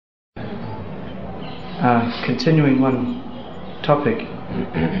Continuing one topic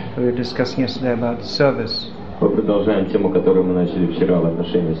we were discussing yesterday about service. Мы продолжаем тему, которую мы начали вчера в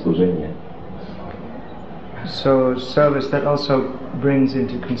отношении служения. So service that also brings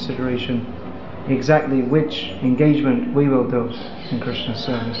into consideration exactly which engagement we will do in Krishna's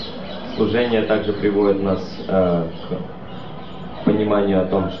service. Служение также приводит нас к пониманию о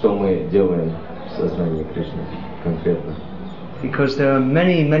том, что мы делаем в сознании Кришны конкретно. Because there are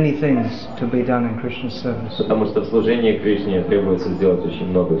many, many things to be done in Krishna's service. Потому что в служении Кришне требуется сделать очень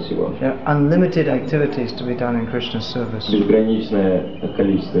много всего. There are unlimited activities to be done in Krishna's service. Безграничное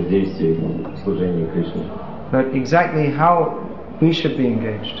количество действий в служении Кришне. But exactly how we should be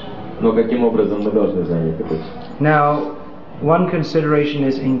engaged. Но каким образом мы должны заняты быть? Now, one consideration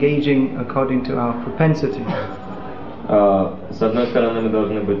is engaging according to our propensity. С одной стороны, мы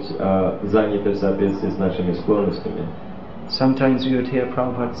должны быть заняты в соответствии с нашими склонностями. Sometimes you would hear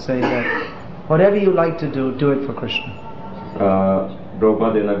Prabhupada say that whatever you like to do it for Krishna.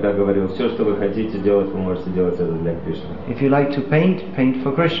 Прабхупада иногда говорил, все, что вы хотите делать, вы можете делать это для Кришны. If you like to paint, paint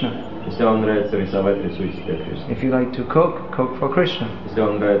for Krishna. Если вам нравится рисовать, рисуйте для Кришны. If you like to cook, cook for Krishna. Если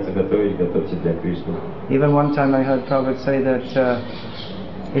вам нравится готовить, готовьте для Кришны. Even one time I heard Prabhupada say that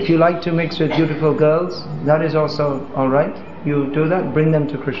if you like to mix with beautiful girls, that is also all right. You do that, bring them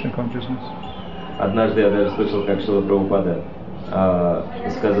to Krishna consciousness. Однажды я даже слышал, как Шрила Прабхупада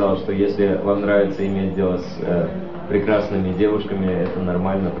сказал, что если вам нравится иметь дело с прекрасными девушками, это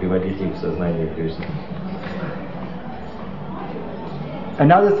нормально, приводите их в сознание Кришны.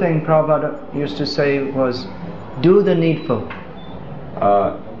 Another thing Prabhupada used to say was, do the needful.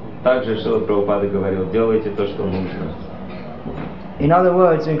 Также Шрила Прабхупада говорил, делайте то, что нужно. In other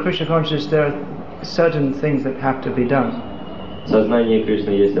words, in Krishna consciousness there are certain things that have to be done. В сознании Кришны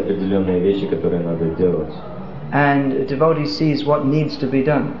есть определенные вещи, которые надо делать. And a devotee sees what needs to be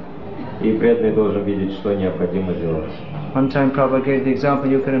done. И преданный должен видеть, что необходимо делать. One time Prabhupada gave the example,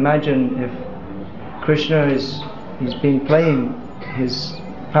 you can imagine if Krishna he's been playing his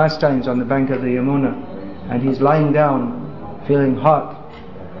pastimes on the bank of the Yamuna and he's lying down feeling hot.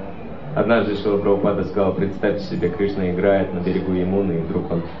 Однажды Шрила Прабхупада сказал, представьте себе, Кришна играет на берегу Ямуны, и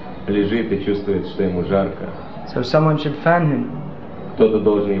вдруг он лежит и чувствует, что ему жарко. So someone should fan him. Кто-то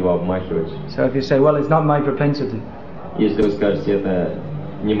должен его обмахивать. So if you say, well, it's not my propensity. Если вы скажете, это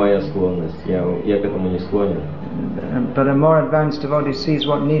не моя склонность, я к этому не склонен. But a more advanced devotee sees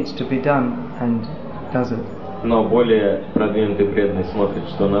what needs to be done and does it. Но более продвинутый преданный смотрит,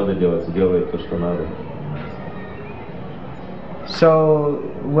 что надо делать, и делает то, что надо. So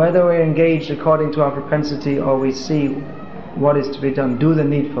whether we're engaged according to our propensity or we see what is to be done, do the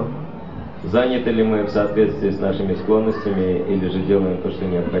needful. Заняты ли мы в соответствии с нашими склонностями или же делаем то, что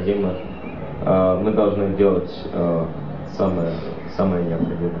необходимо, мы должны делать самое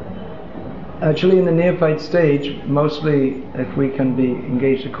необходимое. Actually, in the neophyte stage, mostly if we can be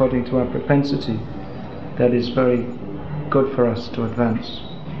engaged according to our propensity, that is very good for us to advance.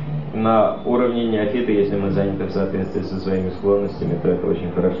 На уровне неофита, если мы заняты в соответствии со своими склонностями, то это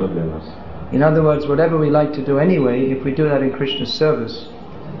очень хорошо для нас. In other words, whatever we like to do anyway, if we do that in Krishna's service,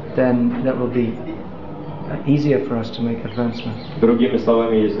 then that will be easier for us to make advancements. Другими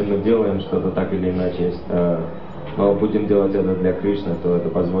словами, если мы делаем что-то так или иначе, но будем делать это для Кришны, то это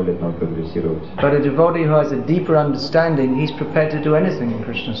позволит нам прогрессировать. But a devotee who has a deeper understanding, he's prepared to do anything in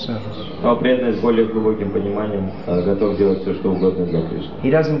Krishna's service. Но преданный с более глубоким пониманием готов делать все, что угодно для Кришны.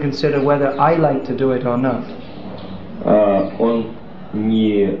 He doesn't consider whether I like to do it or not. Он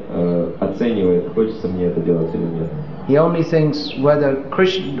не оценивает, хочется мне это делать или нет. He only thinks whether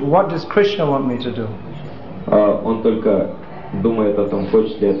Krishna, what does Krishna want me to do? Он только думает о том,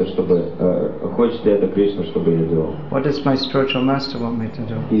 хочет ли это Кришна, чтобы я делал. What does my spiritual master want me to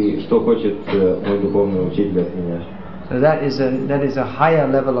do? И что хочет мой духовный учитель от меня. So that is a higher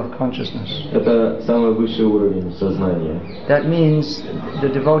level of consciousness. Это самый высший уровень сознания. That means the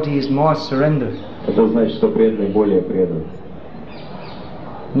devotee is more surrendered. Это значит, что преданный более предан.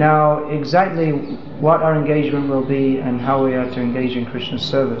 Now, exactly what our engagement will be and how we are to engage in Krishna's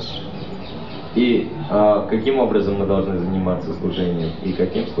service. И каким образом мы должны заниматься служением и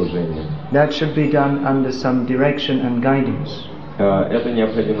каким служением? That should be done under some direction and guidance. Это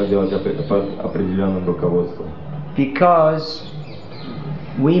необходимо делать под определенным руководством. Because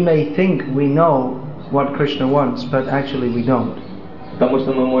we may think we know what Krishna wants, but actually we don't. Потому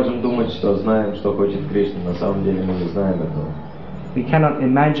что мы можем думать, что знаем, что хочет Кришна, на самом деле мы не знаем этого. We cannot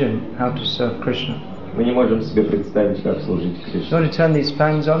imagine how to serve Krishna. Мы не можем себе представить, как служить Кришне. You want to turn these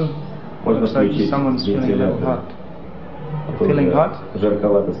fans on? Можно Looks like включить someone's feeling a little вентилятор. hot. Feeling hot?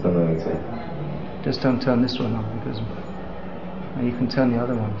 Жарковато становится. Just don't turn this one on because You can turn the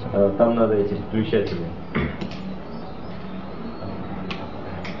other ones on. Там надо эти включатели.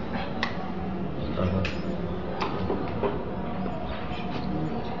 Ага.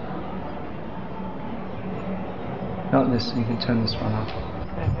 Not this, you can turn this one off.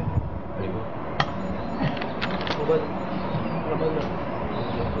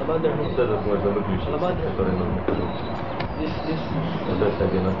 Вот этот можно выключить, который нам накажут. Вот это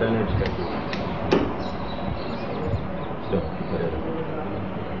один, остальные чекаки. Все, порядок.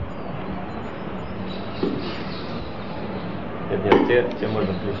 Нет, те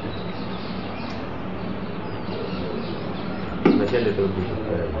можно включить. Вначале это выключить,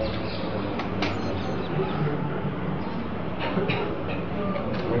 порядок.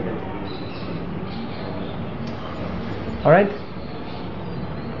 All right?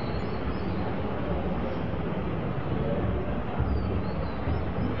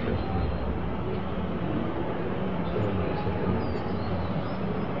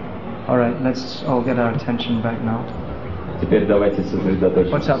 All right, let's all get our attention back now. Теперь давайте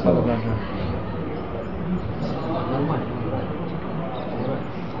сосредоточимся. What's up, снова. Balabrandra?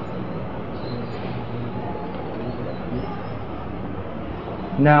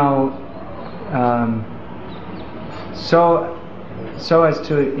 Now, so as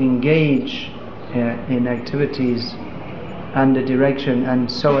to engage in activities under direction,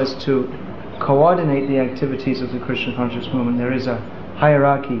 and so as to coordinate the activities of the Krishna conscious movement, there is a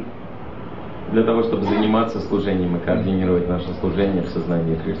hierarchy. Для того, чтобы заниматься служением и координировать наше служение в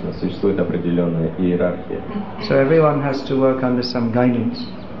сознании Кришны, существует определенная иерархия. So everyone has to work under some guidance.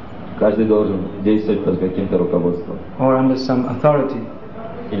 Каждый должен действовать под каким-то руководством. Or under some authority.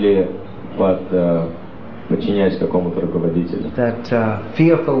 Или подчиняясь какому-то руководителю. That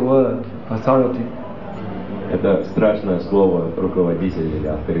fearful word, authority. Это страшное слово руководитель или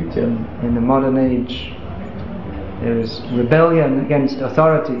авторитет. In the modern age, there is rebellion against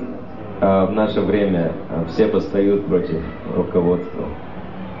authority. В наше время все восстают против руководства.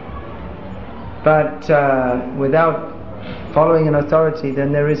 But without following an authority,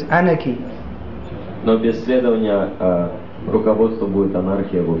 then there is anarchy. Но без следования руководству будет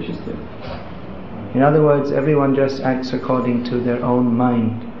анархия в обществе. In other words, everyone just acts according to their own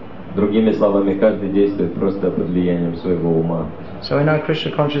mind. Другими словами, каждый действует просто под влиянием своего ума. So in our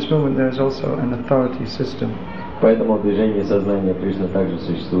Krishna conscious movement, there is also an authority system. Поэтому в движении сознания Кришны также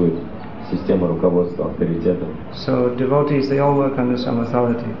существует система руководства, авторитетом. So devotees, they all work under some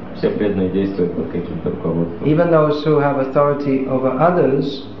authority. Все преданные действуют под каким-то руководством. Even those who have authority over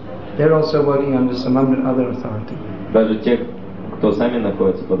others, they're also working under some other authority. Даже те, кто сами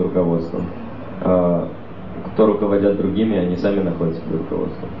находятся под руководством, кто руководят другими, они сами находятся под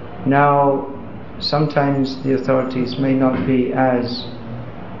руководством. Now, sometimes the authorities may not be as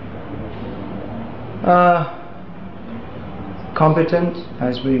competent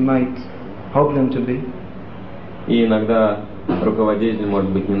as we might hope them to be. И иногда руководитель может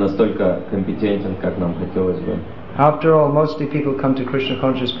быть не настолько компетентен, как нам хотелось бы. After all, mostly people come to Krishna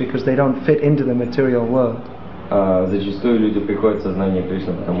consciousness because they don't fit into the material world. Зачастую люди приходят в сознание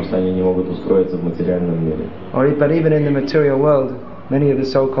Кришны, потому что они не могут устроиться в материальном мире. But even in the material world, many of the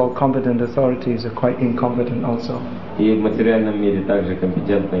so-called competent authorities are quite incompetent also. И в материальном мире также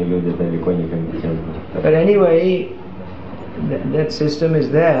компетентные люди далеко не компетентны. But anyway, that system is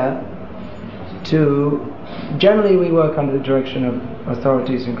there to... Generally we work under the direction of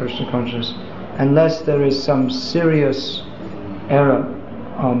authorities in Krishna consciousness, unless there is some serious error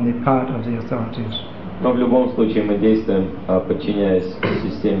on the part of the authorities. Но в любом случае мы действуем, подчиняясь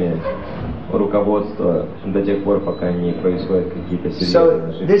системе руководства до тех пор, пока не происходят какие-то серьезные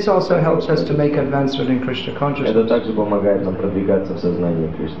ошибки. So this also helps us to make advancement in Krishna Это consciousness, также помогает нам продвигаться в сознании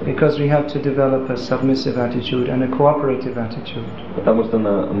Кришны. because we have to develop a submissive attitude and a cooperative attitude. Потому что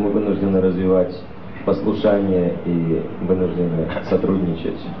мы вынуждены развивать послушание и вынуждены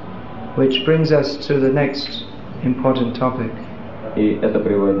сотрудничать. Which brings us to the next important topic И это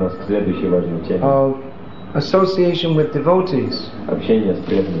приводит нас к следующей важной теме. of association with devotees. Общение с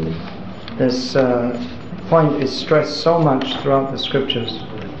преданными. This point is stressed so much throughout the scriptures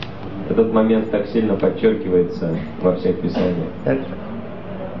Этот момент так сильно подчеркивается во всех писаниях. that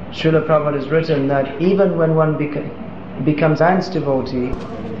Srila Prabhupada has written that even when one becomes ants devotee,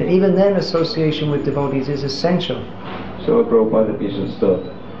 that even then association with devotees is essential. Шрила Прабхупада пишет, что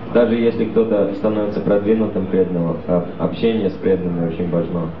даже если кто-то становится продвинутым преданным, общение с преданными очень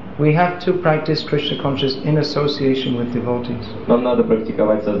важно. We have to practice Krishna consciousness in association with devotees. Нам надо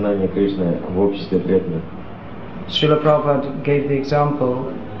практиковать сознание Кришны в обществе преданных. Srila Prabhupada gave the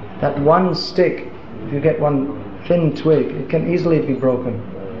example that one stick, if you get one thin twig, it can easily be broken.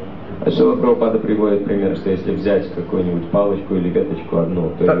 Шрила Прабхупада приводит пример, что если взять какую-нибудь палочку или веточку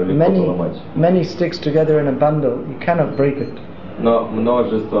одну, то ее But легко поломать. many sticks together in a bundle, you cannot break it. Но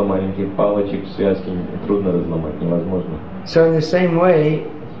множество маленьких палочек в связке трудно разломать, невозможно. So in the same way,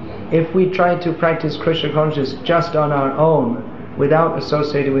 if we try to practice Krishna consciousness just on our own, without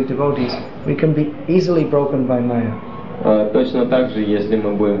associating with devotees, we can be easily broken by Maya. Точно так же, если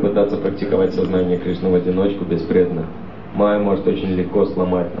мы будем пытаться практиковать сознание Кришны в одиночку, без преданных, Майя может очень легко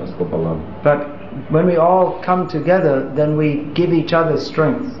сломать нас пополам. But when we all come together, then we give each other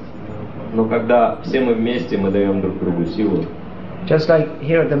strength. Но когда все мы вместе, мы даем друг другу силу. Just like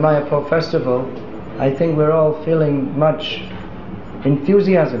here at the Mayapur festival, I think we're all feeling much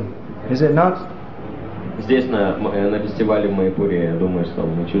enthusiasm, is it not? Здесь на фестивале в Майяпуре, я думаю, что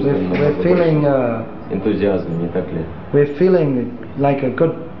мы чувствуем We're feeling, энтузиазм, не так ли? we're feeling like a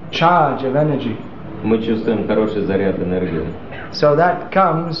good charge of energy. Мы чувствуем хороший заряд энергии. So that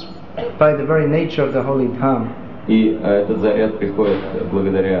comes by the very nature of the holy Dham. И этот заряд приходит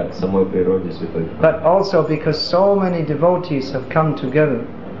благодаря самой природе Святой. But also because so many devotees have come together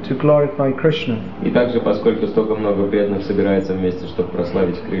to glorify Krishna. И также, поскольку столько много преданных собирается вместе, чтобы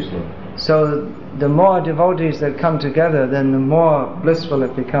прославить Кришну. So the more devotees that come together, then the more blissful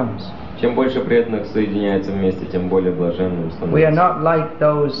it becomes. Чем больше преданных соединяется вместе, тем более блаженным We are становится. not like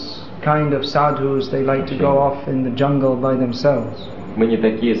those kind of sadhus, they like to go off in the jungle by themselves. Мы не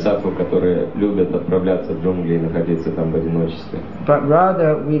такие садху, которые любят отправляться в джунгли и находиться там в одиночестве. But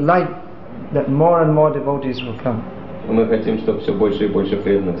rather we like that more and more devotees will come. Мы хотим, чтобы все больше и больше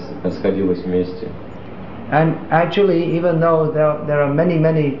преданных сходилось вместе. And actually, even though there are many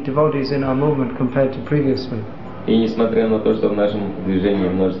devotees in our movement compared to previously, И несмотря на то, что в нашем движении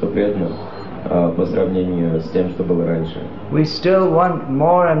множество преданных, по сравнению с тем, что было раньше, we still want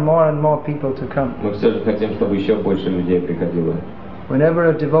more and more people to come. мы все же хотим, чтобы еще больше людей приходило. Whenever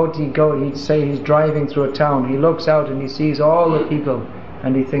a devotee he'd say he's driving through a town, he looks out and he sees all the people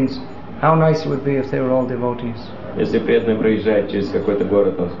and he thinks, how nice it would be if they were all devotees. Если преданный проезжает через какой-то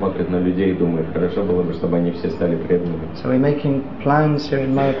город, он смотрит на людей и думает, хорошо было бы, чтобы они все стали преданными. So we're making plans here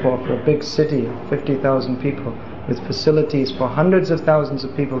in Mayapur for a big city of 50,000 people with facilities for hundreds of thousands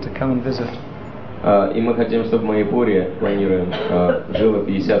of people to come and visit. И мы хотим, чтобы в Майяпуре, планируем, жило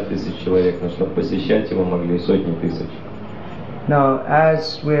 50 тысяч человек, но чтобы посещать его могли сотни тысяч. Now,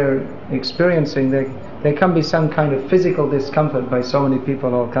 as we're experiencing, there can be some kind of physical discomfort by so many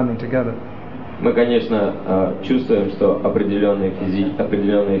people all coming together. Мы, конечно, чувствуем, что определенные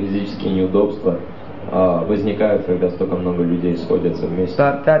физические неудобства возникают, когда столько много людей сходятся вместе.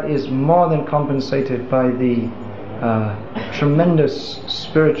 But that is more than compensated by the tremendous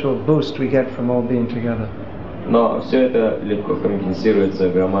spiritual boost we get from all being together. Но все это легко компенсируется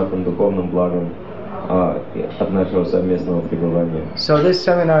громадным духовным благом от нашего совместного пребывания. So this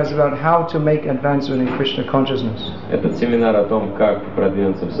seminar is about how to make advancement in Krishna consciousness. Этот семинар о том, как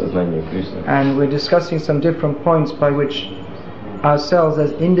продвинуться в сознании Кришны. And we're discussing some different points by which ourselves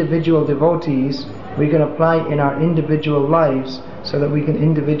as individual devotees we can apply in our individual lives so that we can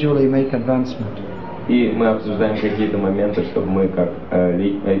individually make advancement. И мы обсуждаем какие-то моменты, чтобы мы как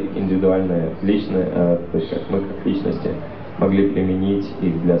индивидуальные, личные, то есть как мы как личности могли применить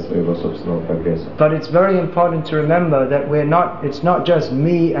их для своего собственного прогресса. But it's very important to remember that it's not just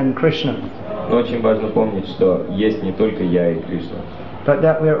me and Krishna, Но очень важно помнить, что есть не только я и Кришна, but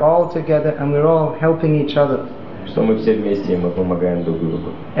that we're all together and we're all helping each other. что мы все вместе и мы помогаем друг другу.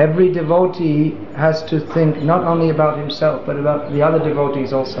 Every devotee has to think not only about himself but about the other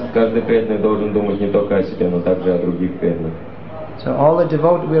devotees also. Каждый преданный должен думать не только о себе, но также о других преданных. So all the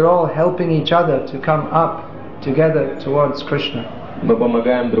devotees, we're all helping each other to come up together towards Krishna. Мы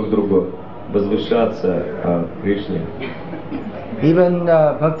помогаем друг другу возвышаться к Кришне. Even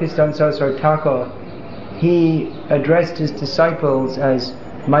Bhaktisiddhanta Saraswati Thakur, he addressed his disciples as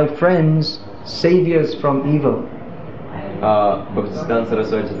my friends, saviors from evil. Бхактисиданта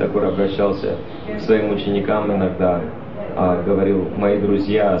Сарасвати Такур обращался к своим ученикам иногда, говорил: мои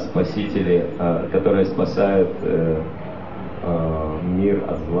друзья, спасители, которые спасают мир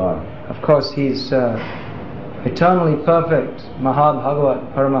от зла. Of course, he's eternally perfect,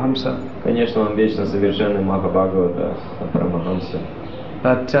 Mahabhagavat Paramahamsa. Конечно, он вечно совершенный Махабхагавата Парамахамса.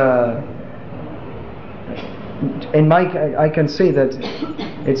 But I can see that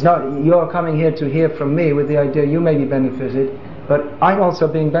it's not you're coming here to hear from me with the idea you may be benefited, but I'm also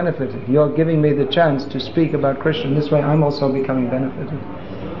being benefited. You're giving me the chance to speak about Krishna. This way I'm also becoming benefited.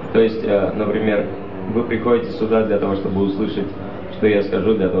 То есть, например, вы приходите сюда для того, чтобы услышать, что я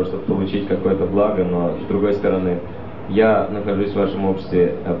скажу, для того, чтобы получить какое-то благо, но с другой стороны, Я нахожусь в вашем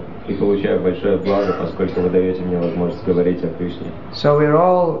обществе и получаю большое благо, поскольку вы даете мне возможность говорить о Кришне. So we're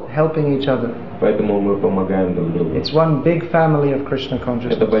all helping each other. Поэтому мы помогаем друг другу. It's one big family of Krishna Это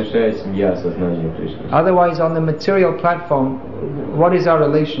consciousness. большая семья сознания Кришны. Otherwise, on the material platform, what is our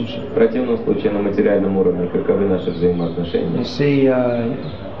relationship? В противном случае на материальном уровне каковы наши взаимоотношения? You see,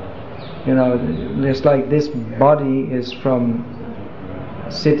 just like this body is from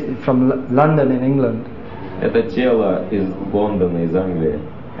London in England, Это тело из Лондона, из Англии.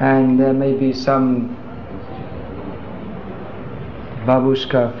 and there may be some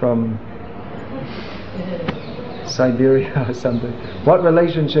babushka from Siberia or something. What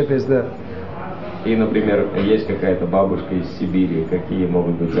relationship is there? И, например, есть какая-то бабушка из Сибири. Какие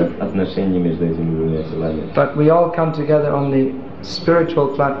могут быть отношения между этими двумя телами? But we all come together on the spiritual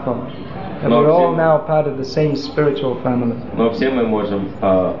platform. And we're all now part of the same spiritual family. Но все мы можем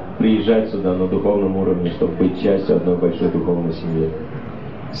приезжать сюда на духовном уровне, чтобы быть частью одной большой духовной семьи.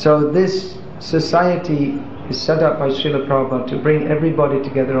 So this society is set up by Srila Prabhupada to bring everybody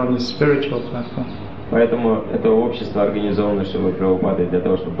together on the spiritual platform. Поэтому это общество организовано Шрилой Прабхупадой для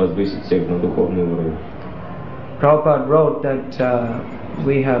того, чтобы возвысить всех на духовный уровень. Prabhupada wrote that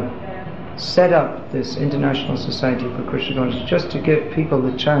we have set up this International Society for Krishna Consciousness just to give people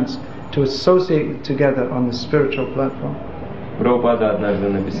the chance to associate together on the spiritual platform. Прабхупада однажды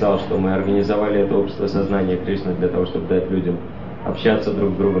написал, что мы организовали это общество сознания Кришны для того, чтобы дать людям общаться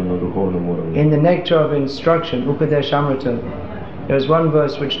друг с другом на духовном уровне. In the Nectar of Instruction, Upadeshamrita, there's one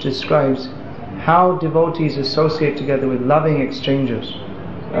verse which describes how devotees associate together with loving exchanges.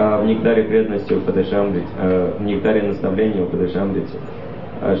 В нектаре преданности Упадешамрити, в нектаре наставления Упадешамрити,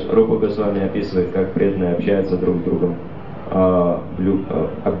 Рупа Госвами описывает, как преданные общаются друг с другом,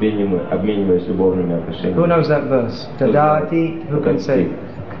 обмениваясь любовными отношениями. Who knows that verse? Dadati, who can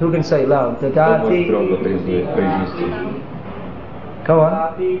say loud? Dadati. Go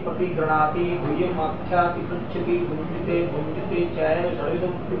on.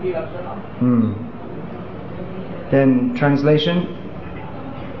 Then translation.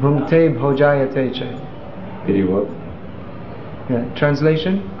 Bhumte bhojayate che. Перевод. Yeah.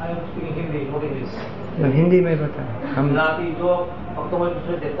 Translation. I am speaking Hindi, not English. Hindi में बता हम ददाती जो भक्तों में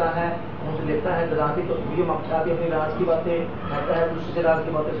दूसरे देता है उनसे लेता है ददाती तो ये मक्षाती अपनी राज की बातें कहता है दूसरे से राज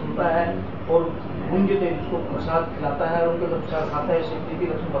की बातें सुनता है और गुंजते उसको प्रसाद खिलाता है और उनके प्रसाद खाता है शिव की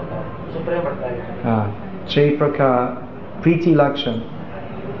लक्ष्मण बढ़ता है उसमें प्रेम बढ़ता है Jai Prakar Preeti Lakshan.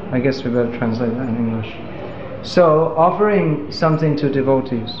 I guess we better translate that in English. So offering something to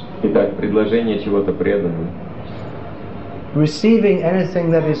devotees, Итак, предложение чего-то преданным, receiving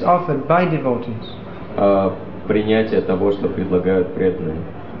anything that is offered by devotees, принятие того, что предлагают преданные.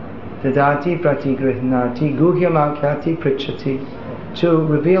 Dadati pratigrihhnati guhyamakyati prichati, to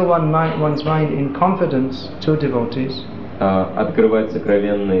reveal one's mind in confidence to devotees, Открывать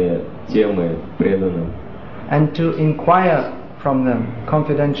сокровенные темы преданным. and to inquire from them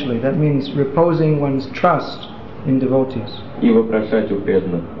confidentially. That means reposing one's trust in devotees. И вопрошать у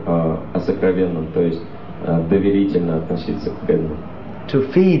преданных о сокровенном, то есть доверительно относиться к преданным. To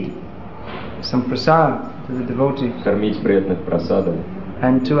feed some prasad to the devotees, Кормить преданных просадом.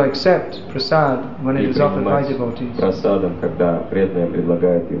 and to accept prasad when it И is offered by принимать devotees. просадом, когда преданные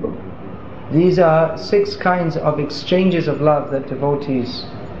предлагают его. These are 6 kinds of exchanges of love that devotees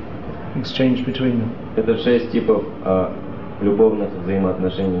exchange between them. Это 6 типов любовных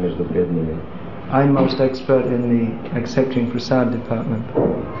взаимоотношений между преданными. I'm most expert in the accepting prasad department.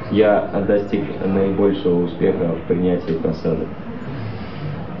 Я достиг наибольшего успеха в принятии просада.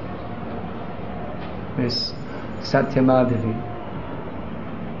 Miss Satyamadhavi,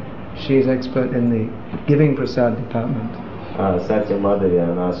 she is expert in the giving prasad department. Сатья Мадхави,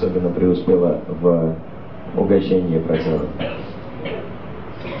 она особенно преуспела в угощении просадом.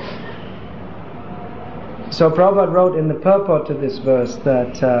 So Prabhupada wrote in the purport to this verse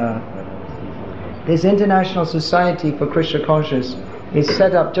that this International Society for Krishna Consciousness is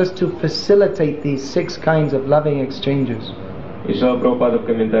set up just to facilitate these 6 kinds of loving exchanges. И Шрила Прабхупада в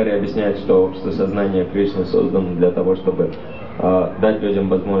комментарии объясняет, что общество сознания Кришны создано для того, чтобы дать людям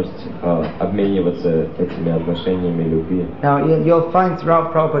возможность обмениваться этими отношениями любви. Now you'll find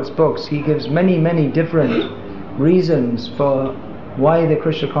throughout Prabhupada's books he gives many different reasons for why the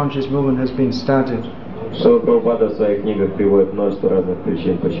Krishna Conscious movement has been started. Шрила Прабхупада в своих книгах приводит множество разных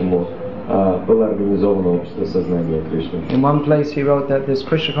причин, почему было организовано общество сознания Кришны. In one place he wrote that this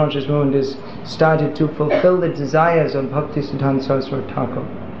Krishna Conscious movement is started to fulfill the desires of Bhaktisiddhanta Saraswati Thakur.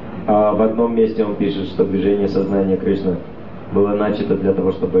 В одном месте он пишет, что движение сознания Кришны было начато для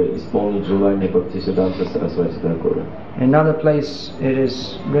того, чтобы исполнить желание Бхактисиддханта Сарасвати Thakura. In another place it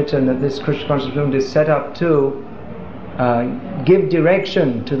is written that this Krishna Conscious movement is set up to give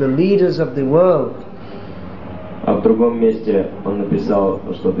direction to the leaders of the world. А в другом месте он написал,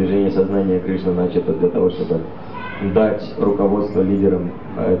 что движение сознания Кришны начато для того, чтобы дать руководство лидерам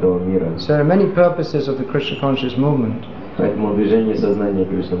этого мира. So there are many purposes of the Krishna conscious movement. Поэтому движение сознания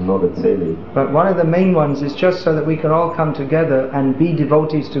Кришны много целей. But one of the main ones is just so that we can all come together and be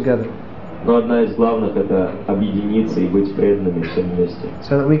devotees together. Но одна из главных это объединиться и быть преданными всем вместе.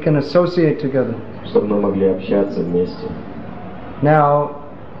 So that we can associate together. Чтобы мы могли общаться вместе. Now,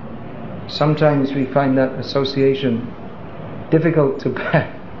 sometimes we find that association difficult to bear.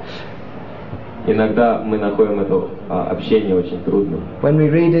 Иногда мы находим это общение очень трудным. When we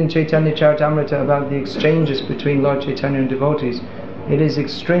read in Chaitanya Charitamrita about the exchanges between Lord Chaitanya and devotees, it is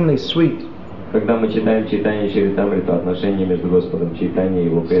extremely sweet. Когда мы читаем Чайтанья Чаритамриту, отношения между Господом Чайтаньей и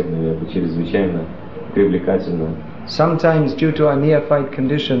его преданными, это чрезвычайно привлекательно. Sometimes, due to our neophyte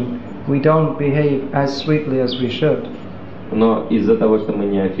condition, we don't behave as sweetly as we should. Но из-за того, что мы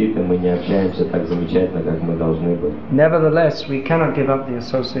неофиты, мы не общаемся так замечательно, как мы должны бы. Nevertheless, we cannot give up the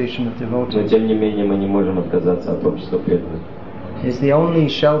association of Но devotees. тем не менее мы не можем отказаться от общества преданных. It's the only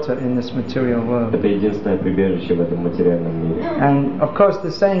shelter in this material world. Это единственное прибежище в этом материальном мире. And of course, the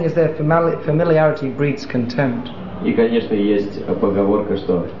saying is that familiarity breeds contempt. И, конечно, есть поговорка,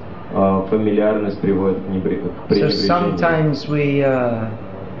 что фамильярность приводит к So пренебрежению. sometimes we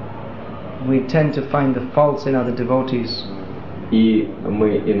tend to find the faults in other devotees. И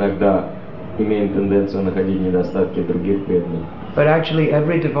мы иногда имеем тенденцию находить недостатки других преданных. But actually,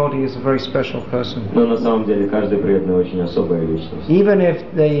 every devotee is a very special person. Но на самом деле каждый преданный очень особая личность. Even if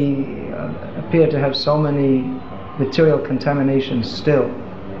they appear to have so many material contaminations still,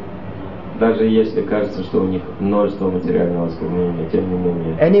 Даже если кажется, что у них множество материального осквернения, тем не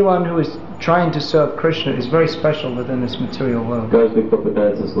менее. anyone who is trying to serve Krishna is very special within this material world. Каждый, кто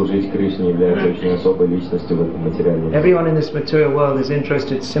пытается служить Кришне, является очень особой личностью в этом материальном мире. Everyone in this material world is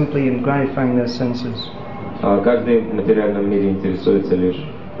interested simply in gratifying their senses. Каждый в материальном мире интересуется лишь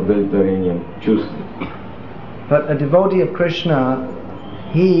удовлетворением чувств. But a devotee of Krishna,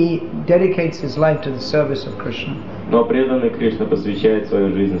 he dedicates his life to the service of Krishna. Но преданный Кришна посвящает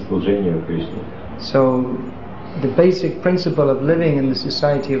свою жизнь служению Кришне. So, the basic principle of living in the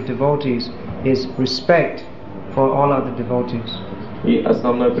society of devotees is respect for all other devotees. И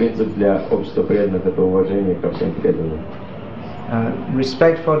основной принцип для общества преданных – это уважение ко всем преданным.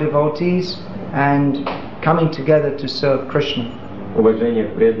 Respect for devotees and coming together to serve Krishna. Уважение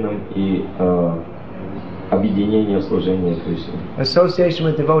к преданным и объединение в служении Кришне. Association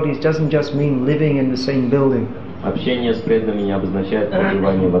with devotees doesn't just mean living in the same building Общение с преданными не обозначает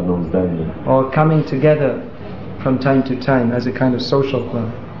пребывание в одном здании. or coming together from time to time as a kind of social club.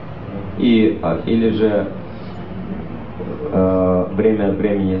 Или же время от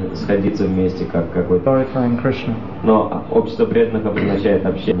времени сходиться вместе, как какой-то. Glorifying Krishna. Но общество преданных обозначает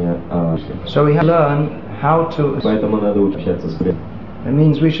общение. So we have to learn how to. Поэтому надо общаться с преданными. It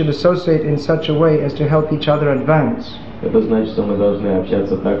means we should associate in such a way as to help each other advance. Это значит, что мы должны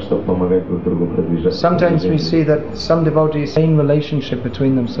общаться так, чтобы помогать друг другу продвижаться. Sometimes we see that some devotees have a relationship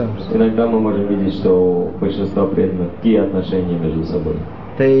between themselves. Иногда мы можем видеть, что у большинства преданных такие отношения между собой.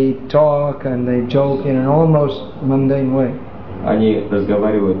 They talk and they joke in an almost mundane way. Они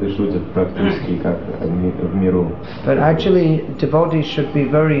разговаривают и шутят практически как в миру. But actually, devotees should be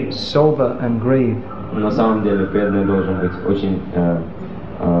very sober and grave. На самом деле преданный должен быть очень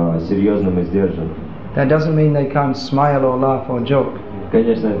серьезным и сдержанным. That doesn't mean they can't smile or laugh or joke.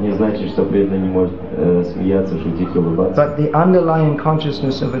 Конечно, это не значит, что преданный не может смеяться, шутить, улыбаться. But the underlying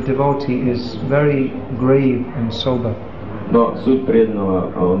consciousness of a devotee is very grave and sober. Но суть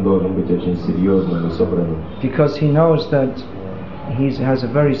преданного, он должен быть очень серьезным и собранным. Because he knows that he has a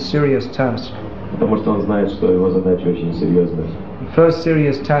very serious task. Потому что он знает, что его задача очень серьезная. The first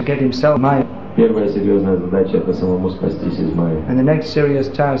serious task, get himself Maya. Первая серьезная задача – это самому спастись из Майи. And the next serious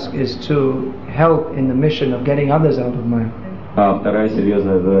task is to help in the mission of getting others out of Maya. А вторая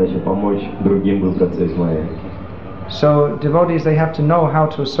серьезная задача – помочь другим выбраться из Майи. So devotees, they have to know how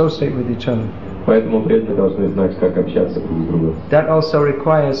to associate with each other. Поэтому преданные должны знать, как общаться друг с другом. That also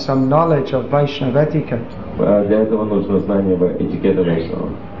requires some knowledge of Vaishnava etiquette. Для этого нужно знание этикета Вайшнава.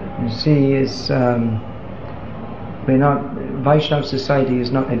 You see, Vaishnava society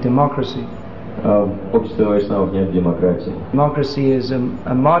is not a democracy. В обществе вайшнавов нет демократии. Democracy is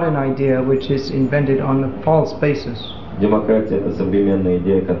a modern idea which is invented on a false basis. Демократия – это современная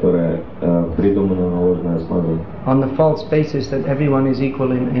идея, которая придумана на ложной основе. On the false basis that everyone is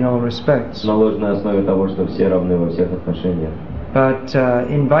equal in all respects. На ложной основе того, что все равны во всех отношениях. But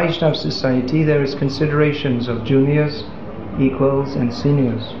in Vaishnava society there is considerations of juniors equals and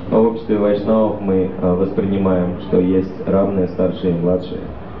seniors. А в обществе вайшнавов мы воспринимаем, что есть равные, старшие и младшие,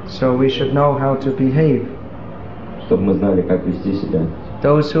 So we should know how to behave. чтобы мы знали, как вести себя.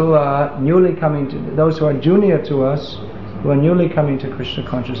 Those who are those who are junior to us, who are newly coming to Krishna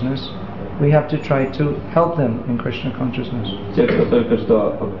consciousness, we have to try to help them in Krishna consciousness. Те, кто только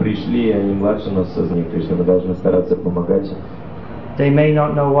что пришли, они младше нас в сознании Кришны, мы должны стараться помогать им. They may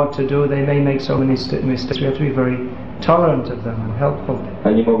not know what to do, they may make so many mistakes. We have to be very tolerant of them and helpful.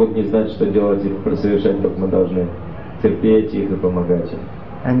 Они могут не знать, что делать и совершать, только мы должны терпеть их и помогать им.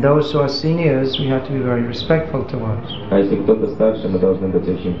 And those who are seniors, we have to be very respectful towards. А если кто-то старше, мы должны быть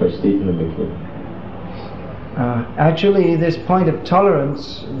очень почтительными к ним. Actually, this point of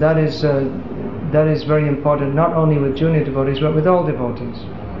tolerance, that is very important, not only with junior devotees, but with all devotees.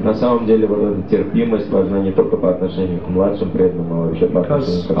 На самом деле, вот эта терпимость важна не только по отношению к младшим преданным, а вообще по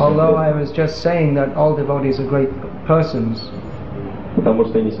отношению Because ко всем although I преданным. was just saying that all devotees are great persons, Потому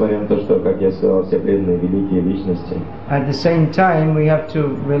что, несмотря на то, что, как я сказал, все преданные великие личности, at the same time we have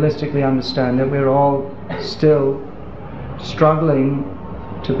to realistically understand that we're all still struggling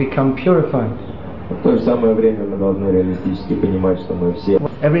to become purified. в то же самое время мы должны реалистически понимать, что мы все.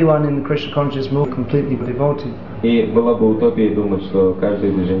 Everyone in the Krishna conscious movement completely devotee. И была бы утопией думать, что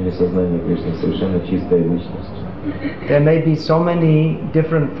каждое движение сознания Кришны совершенно чистая личность. There may be so many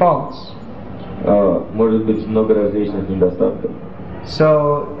different faults. Может быть много различных недостатков.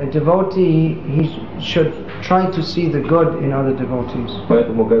 So a devotee, he should try to see the good in other devotees.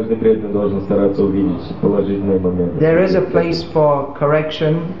 Поэтому каждый преданный должен стараться увидеть положительные моменты. There is a place for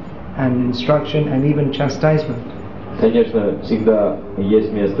correction and instruction and even chastisement. Конечно, всегда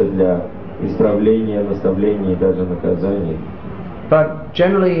есть место для исправления, наставления и даже наказаний. But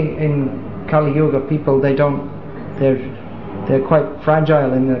generally in Kali Yuga, people they're quite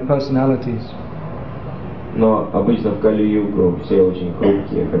fragile in their personalities. Но обычно в Кали-югу все очень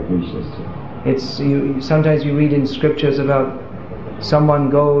хрупкие, как личности. Sometimes you read in scriptures about someone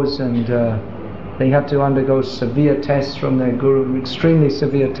goes and they have to undergo severe tests from their guru, extremely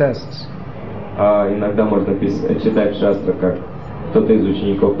severe tests. А иногда можно читать в шастрах, как кто-то из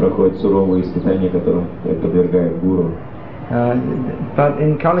учеников проходит суровые испытания, которым подвергает гуру. But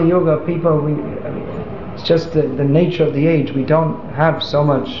in Kali Yuga, it's just the nature of the age. We don't have so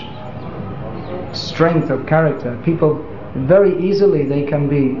much strength of character. People very easily they can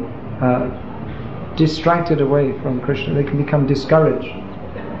be distracted away from Krishna. They can become discouraged.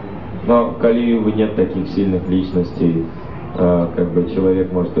 Но в Кали-югу нет таких сильных личностей. Как бы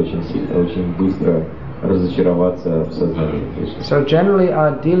человек может очень быстро разочароваться в сознании Кришны. So generally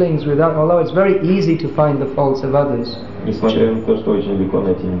our dealings with others, although it's very easy to find the faults of others, Несмотря на то, что очень легко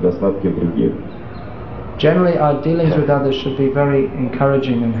найти недостатки в других, generally our dealings with others should be very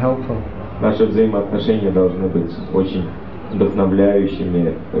encouraging and helpful. наши взаимоотношения должны быть очень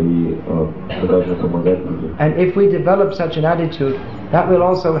вдохновляющими, и мы должны помогать другим. And if we develop such an attitude, that will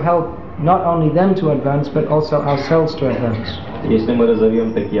also help not only them to advance, but also ourselves to advance. Если мы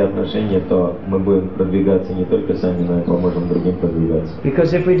разовьем такие отношения, то мы будем продвигаться не только сами, но и поможем другим продвигаться.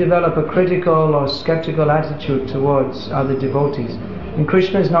 Because if we develop a critical or skeptical attitude towards other devotees, then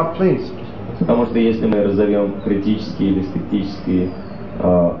Krishna is not pleased. Потому что если мы разовьем критический или скептический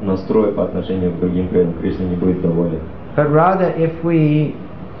настрой по отношению к другим преданным, Кришна не будет доволен. But rather, if we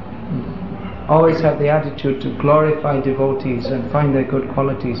always have the attitude to glorify devotees and find their good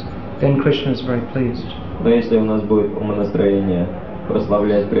qualities, then Krishna is very pleased. Но если у нас будет умонастроение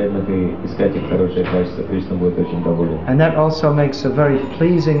прославлять преданных и искать их хорошие качества, Кришна будет очень доволен. And that also makes a very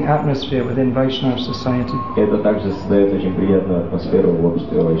pleasing atmosphere within Vaishnava society. И это также создает очень приятную атмосферу в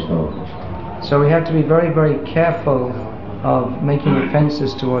обществе вайшнавов. So we have to be very, very careful of making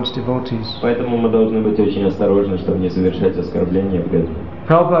offenses towards devotees. Поэтому мы должны быть очень осторожны, чтобы не совершать оскорбления преданным.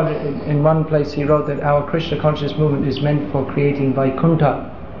 Prabhupada, in one place, he wrote that our Krishna conscious movement is meant for creating Vaikuntha,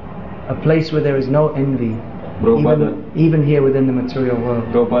 a place where there is no envy, even here within the material world.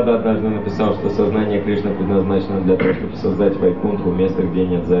 Прабхупада однажды написал, что сознание Кришны предназначено для того, чтобы создать Вайкунтху, место, где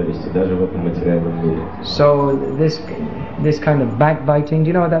нет зависти, даже в этом материальном мире. So this kind of backbiting, do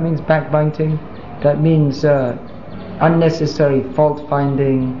you know what that means, backbiting? That means unnecessary fault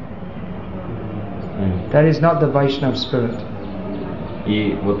finding. That is not the Vaishnava spirit.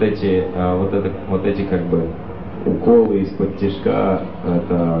 И вот эти как бы уколы из-под тишка,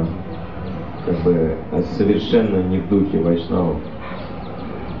 это как бы совершенно не в духе вайшнавов.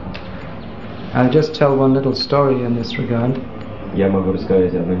 I'll just tell one little story in this regard. Я могу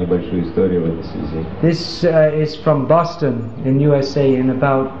рассказать одну небольшую историю в этой связи. This is from Boston in USA in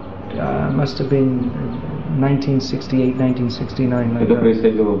about must have been 1968, 1969. Это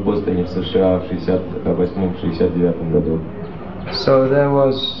происходило в Бостоне, в США в 68-69 году. So there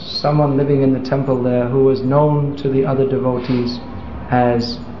was someone living in the temple there who was known to the other devotees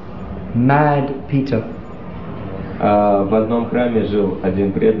as Mad Peter. В одном храме жил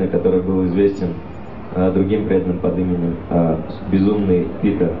один преданный, который был известен другим преданным под именем Безумный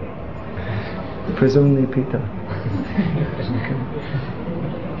Питер. Presumably Peter.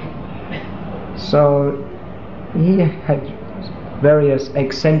 So he had various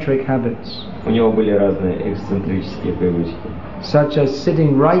eccentric habits, У него были разные эксцентрические привычки, such as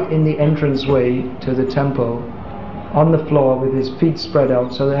sitting right in the entranceway to the temple on the floor with his feet spread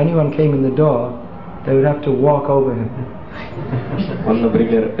out so that anyone came in the door, they would have to walk over him. Он,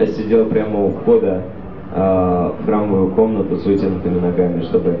 например, сидел прямо у входа в храмовую комнату с вытянутыми ногами,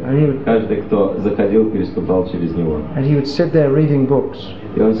 чтобы каждый, кто заходил, переступал через него. And he would sit there reading books.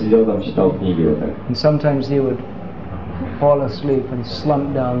 И он сидел там, читал книги вот так. And sometimes he would fall asleep and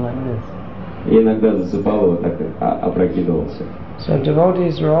slump down like this. И иногда засыпал, вот так опрокидывался. So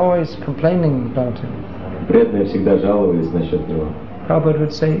devotees were always complaining about him. Преданные всегда жаловались насчет него. Prabhupada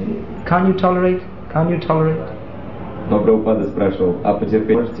would say, "Can't you tolerate? Can't you tolerate?" Но Прабхупада спрашивал, а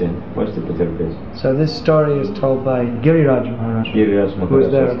потерпеть можете? Можете потерпеть? So this story is told by Giriraj Maharaj, Гирирадж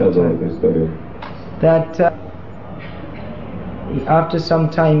Махарадж рассказывал эту историю. that after some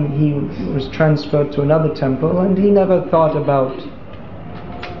time he was transferred to another temple and he never thought about,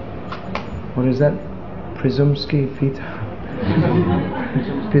 what is that? Presumsky Peter.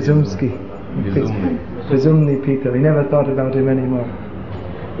 Presumsky. Presumny Peter. He never thought about him anymore.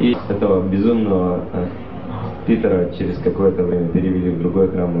 И этого безумного Питера через какое-то время перевели в другой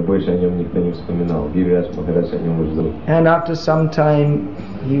храм, и больше о нем никто не вспоминал. Гирирадж Махарадж о нем уже забыл. And after some time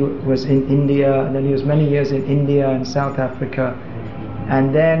he was in India, and then he was many years in India and South Africa,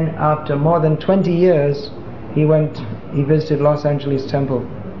 and then after more than 20 years he visited Los Angeles Temple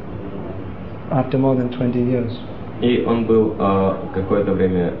after more than 20 years. И он был какое-то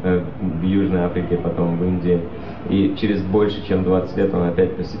время в Южной Африке, потом в Индии, и через больше чем 20 лет он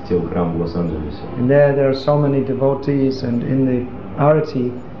опять посетил храм в Лос-Анджелесе. And there are so many devotees, and in the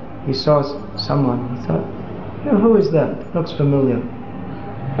arati he saw someone. He thought, who is that? Looks familiar.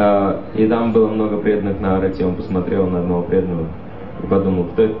 И там было много преданных на арате, он посмотрел на одного преданного и подумал,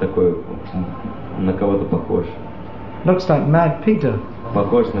 кто это такой, на кого-то похож. Looks like Mad Peter.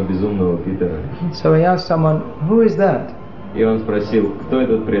 Похож на безумного Питера. So he asked someone, who is that? И он спросил, кто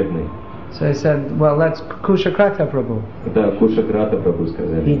этот преданный? So he said, well, that's Kushakrata Prabhu. Это Кушакрата Прабху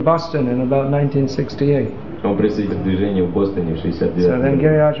сказали. In Boston in about 1968. Он присоединился к движению в Бостоне в 69 So then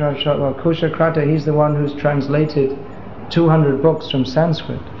Giriraj Maharaj thought, well, Kushakrata, he's the one who's translated 200 books from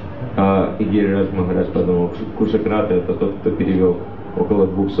Sanskrit. И Гирирадж Махарадж подумал, Кушакрата это тот, кто перевел около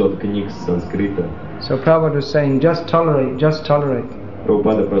 200 книг с санскрита. So Prabhupada was saying, just tolerate, just tolerate.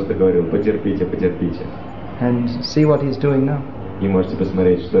 Прабхупада просто говорил, потерпите, потерпите. And see what he's doing now. И можете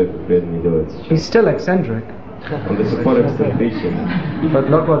посмотреть, что этот преданный делает He's сейчас. still eccentric, Он до сих пор эксцентричен. but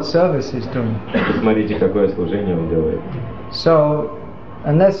look what service he's doing. Посмотрите, какое служение он делает. So,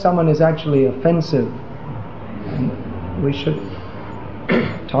 unless someone is actually offensive, we should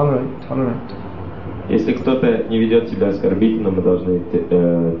tolerate. Если кто-то не ведет себя оскорбительно, мы должны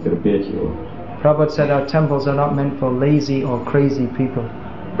терпеть его. Prabhupada said our temples are not meant for lazy or crazy people.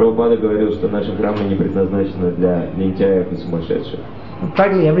 Прабхупада говорил, что наши храмы не предназначены для лентяев и сумасшедших.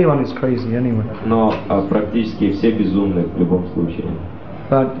 Practically everyone is crazy anyway. Но практически все безумны в любом случае.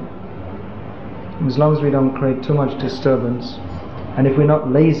 But as long as we don't create too much disturbance, and if we're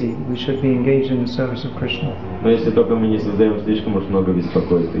not lazy, we should be engaged in the service of Krishna. Но если только мы не создаем слишком уж много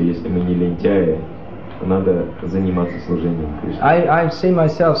беспокойства, если мы не лентяи, то надо заниматься служением Кришны. I've seen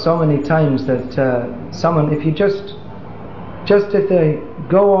myself so many times that someone, if you just if they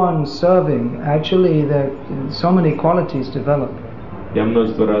go on serving, actually so many qualities develop. Я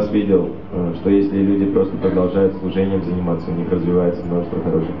множество раз видел, что если люди просто продолжают служением заниматься, у них развивается множество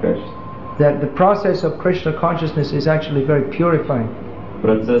хороших качеств. That the process of Krishna consciousness is actually very purifying.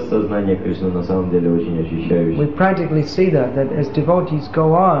 Процесс сознания Кришны на самом деле очень We очищающий. practically see that as devotees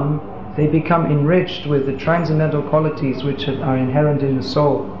go on, they become enriched with the transcendental qualities which are inherent in the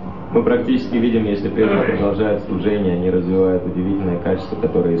soul. Мы практически видим, если преданные продолжают служение, они развивают удивительные качества,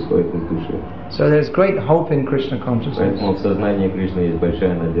 которые исходят из души. So there's great hope in Krishna consciousness. Поэтому в сознании Кришны есть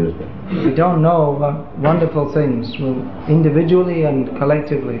большая надежда. We don't know what wonderful things will individually and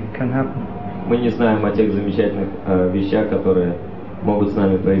collectively can happen. Мы не знаем о тех замечательных вещах, которые могут с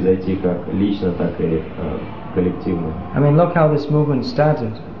нами произойти как лично, так и коллективно. I mean, look how this movement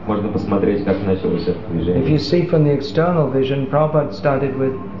started. Можно посмотреть, как началось это If you движение. see from the external vision, Prabhupada started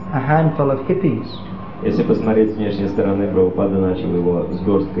with a handful of hippies, Если посмотреть с внешней стороны, Прабхупада начал его с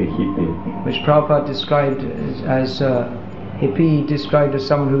горсткой хиппи, which Prabhupada described as hippie described as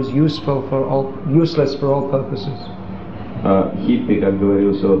someone who's useless for all purposes. Хиппи, как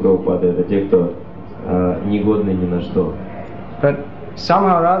говорил Шрила Прабхупада, это те, кто негодны ни на что. But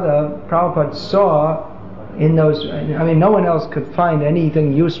somehow or other, Prabhupada saw in those, I mean, no one else could find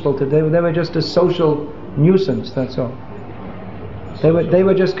anything useful to them. They were just a social nuisance, that's all. They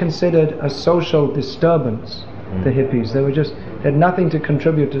were just considered a social disturbance, the hippies. They had nothing to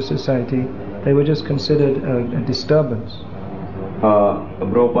contribute to society. They were just considered a disturbance.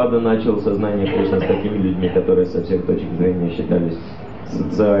 Прабхупада начал сознание Кришны с такими людьми, которые со всех точек зрения считались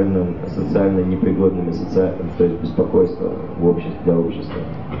социально непригодными, то есть беспокойство в обществе, для общества.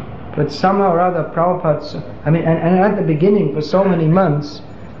 But somehow or other, Prabhupada, and at the beginning, for so many months,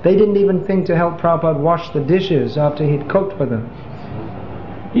 they didn't even think to help Prabhupada wash the dishes after he'd cooked for them.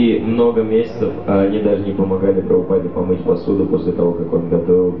 И много месяцев они даже не помогали Прабхупаде помыть посуду после того, как он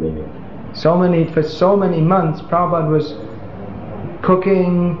готовил для них. For so many months, Prabhupada was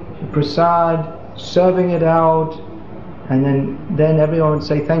cooking prasad, serving it out, and then everyone would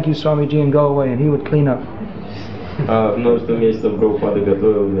say, "Thank you, Swamiji," and go away, and he would clean up. Множество месяцев Прабхупада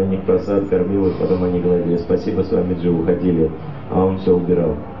готовил для них прасад, кормил их, потом они говорили: "Спасибо, Swamiji", уходили, а он все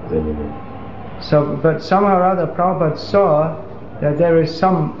убирал за ними. But somehow or other, Prabhupada saw that there is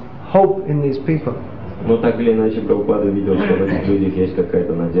some hope in these people. Но так или иначе, Прабхупада видел, что в этих людях есть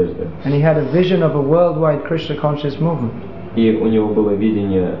какая-то надежда. And he had a vision of a worldwide Krishna conscious movement. И у него было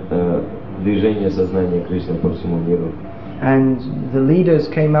видение движения сознания Кришны по всему миру. And the leaders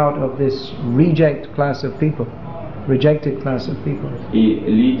came out of this rejected class of people. И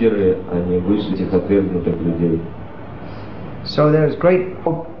лидеры, они вышли из этих отвергнутых людей. So there is great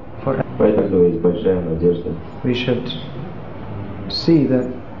hope for us. Поэтому есть большая надежда. We should see that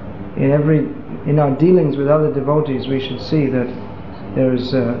in our dealings with other devotees, we should see that there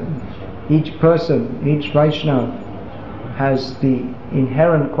is each person, each Vaishnava has the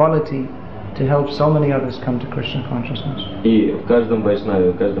inherent quality to help so many others come to Krishna consciousness. И в каждом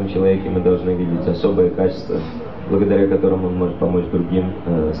вайшнаве, в каждом человеке мы должны видеть особые качества, благодаря которым он может помочь другим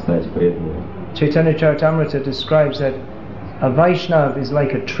стать преданными. Chaitanya Charitamrita describes that a Vaishnava is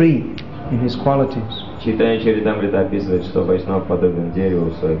like a tree in his qualities. Chaitanya Charitamrita описывает, что вайшнав подобен дереву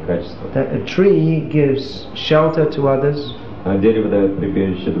в своих качествах. That a tree gives shelter to others. Дерево дает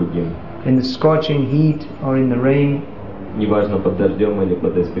прибежище другим. In the scorching heat or in the rain. Неважно под дождем или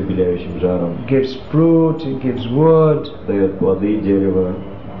под испепеляющим жаром. Gives fruit, it gives wood. Дает плоды дерева,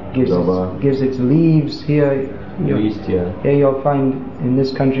 дрова. Gives its leaves. Here you'll find, in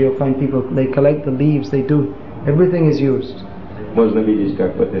this country you'll find people, they collect the leaves, everything is used. Можно видеть,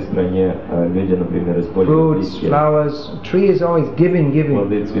 как в этой стране люди, например, используют листья. Fruits, flowers, a tree is always giving.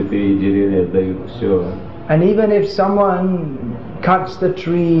 Плоды, цветы и деревья дают все. And even if someone cuts the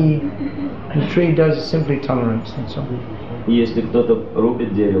tree does simply tolerance, that's all. Если кто-то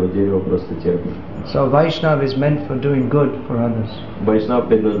рубит дерево, дерево просто терпит. So Vaishnava is meant for doing good for others. Вайшнав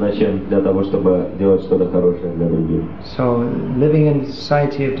предназначен для того, чтобы делать что-то хорошее для других. So living in a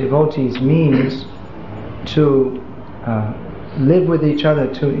society of devotees means to live with each other,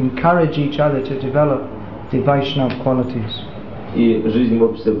 to encourage each other to develop the Vaishnava qualities. И жизнь в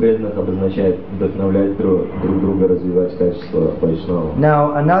обществе преданных обозначает вдохновлять друг друга развивать качества вайшнава.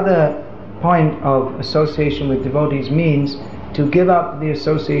 Now another point of association with devotees means to give up the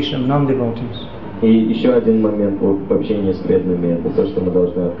association of non-devotees. И еще один момент в общении с преданными — это то, что мы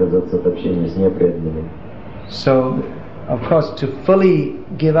должны отказаться от общения с непреданными. So, of course, to fully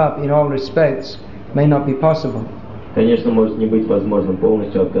give up in all respects may not be possible. Конечно, может не быть возможным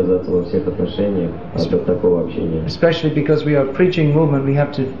полностью отказаться во всех отношениях от такого общения. Especially because we are a preaching movement, we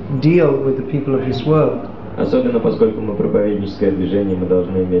have to deal with the people of this world. Особенно поскольку мы проповедническое движение, мы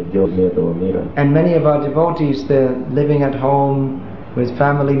должны иметь дело с этого мира. And many of our devotees, they're living at home with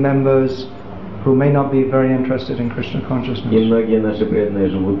family members who may not be very interested in Krishna consciousness. И многие наши преданные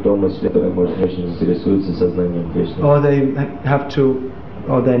живут дома, которые, может, не очень интересуются сознанием Кришны. Or they have to,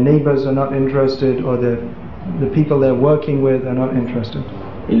 or their neighbors are not interested, or the people they're working with are not interested.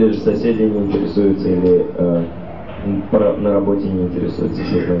 Или же соседи не интересуются, или на работе не интересуются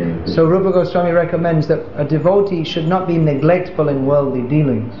сознанием Кришны. So Rupa Goswami recommends that a devotee should not be neglectful in worldly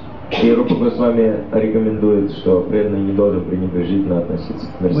dealings. И Рупа Госвами рекомендует, что преданный не должен пренебрежительно относиться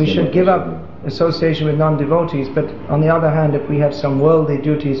к We should give up association with non-devotees, but on the other hand, if we have some worldly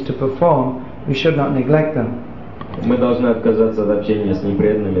duties to perform, we should not neglect them. Мы должны отказаться от общения с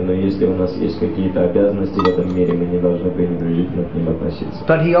непреданными, но если у нас есть какие-то обязанности в этом мире, мы не должны пренебрежительно к ним относиться.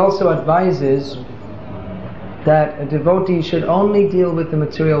 But he also advises that a devotee should only deal with the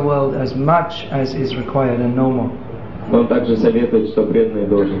material world as much as is required and no more. Он также советует, что преданный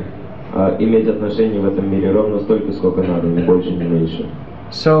должен иметь отношения в этом мире ровно столько, сколько надо, ни больше, ни меньше.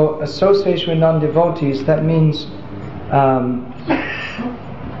 So association with non-devotees, that means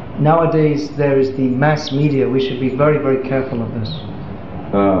nowadays there is the mass media. We should be very, very careful of this.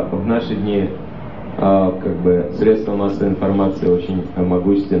 В наши дни как бы средства массовой информации очень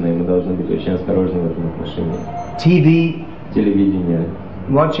могущественные, мы должны быть очень осторожны в этом отношении. TV, Телевидение.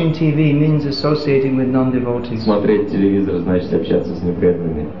 watching TV means associating with non-devotees. Смотреть телевизор значит общаться с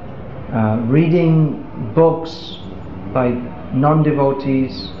непреданными. Reading books by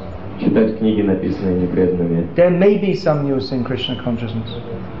non-devotees. Читать книги, написанные непреданными. There may be some use in Krishna consciousness.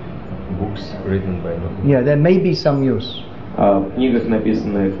 Books written by non-devotees. Yeah, there may be some use. В книгах,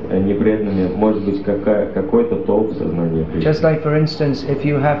 написанных непреданными, может быть какой-то толк в сознании Кришны. Just like, for instance, if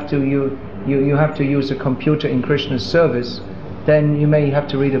you have to use a computer in Krishna's service, then you may have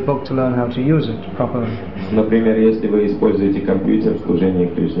to read a book to learn how to use it properly. Например, если вы используете компьютер в служении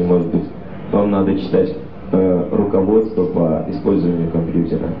Кришне, может быть, вам надо читать руководство по использованию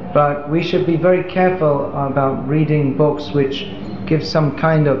компьютера. But we should be very careful about reading books which give some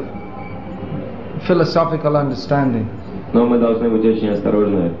kind of philosophical understanding. Но мы должны быть очень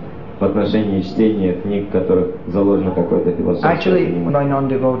осторожны в отношении чтения книг, в которых заложено какое-то философское Actually, понимание. by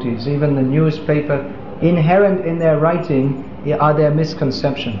non-devotees, even the newspaper, inherent in their writing are their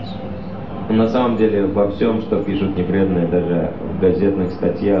misconceptions. На самом деле, во всем, что пишут непреданные, даже в газетных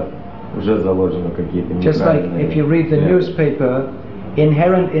статьях, уже заложено какие-то неправильные... Just like if you read the newspaper,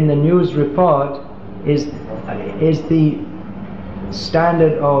 inherent in the news report is the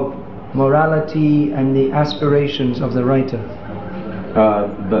standard of morality and the aspirations of the writer.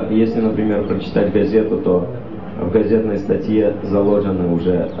 Да, если, например, прочитать газету, то в газетной статье заложены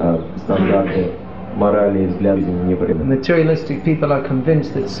уже стандарты морали и взгляды непреданных. Materialistic people are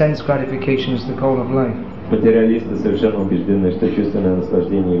convinced that sense gratification is the goal of life. Материалисты совершенно убеждены, что чувственное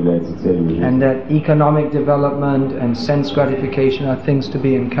наслаждение является целью жизни. And that economic development and sense gratification are things to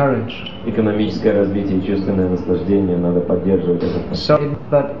be encouraged. Экономическое развитие и чувственное наслаждение надо поддерживать.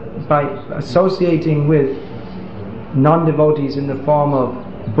 But by associating with non-devotees in the form of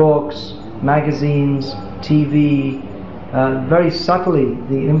books, magazines, TV, very subtly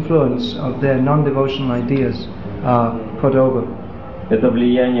the influence of their non-devotional ideas are put over. Это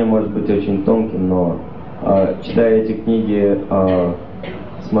влияние может быть очень тонким, но читая эти книги,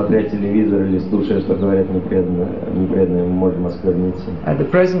 смотря телевизор или слушая, что говорят непреданные, мы можем оскверниться. At the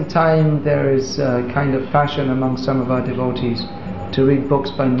present time, there is a kind of fashion among some of our devotees to read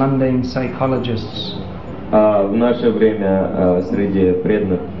books by mundane psychologists. В наше время среди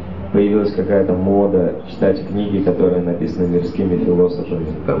преданных появилась какая-то мода читать книги, которые написаны мирскими философами.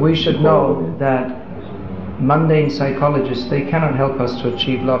 But we should know that mundane psychologists, they cannot help us to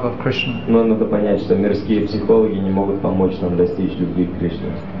achieve love of Krishna. Но надо понять, что мирские психологи не могут помочь нам достичь любви к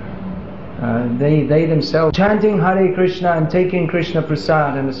Кришне. They themselves chanting Hare Krishna and taking Krishna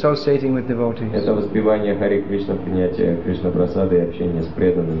Prasad and associating with devotees. Это воспевание Харе Кришна, принятие Кришна Прасада и общение с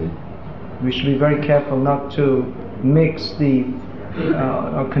преданными. We should be very careful not to mix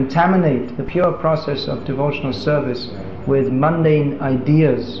or contaminate the pure process of devotional service with mundane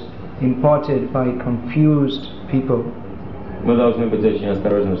ideas imported by confused people. Мы должны быть очень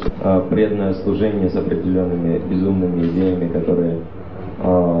осторожны, что преданное служение с определенными безумными идеями, которые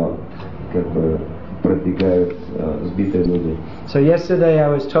как бы продвигают сбитые люди. So yesterday I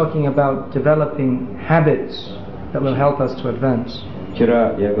was talking about developing habits that will help us to advance.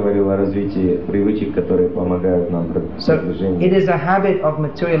 Вчера я говорил о развитии привычек, которые помогают нам в So продвижении. it is a habit of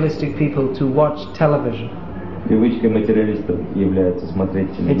materialistic people to watch television. Привычкой материалистов является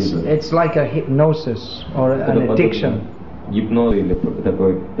смотреть телевизор. It's like a hypnosis or an addiction. Гипноз или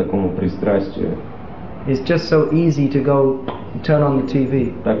такому пристрастию. It's just so easy to go turn on the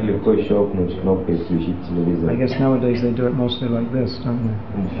TV. Так легко щелкнуть кнопкой и включить телевизор. I guess nowadays they do it mostly like this, don't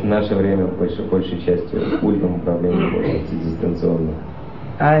they? В наше время большей частью пультом управления пользуются дистанционно.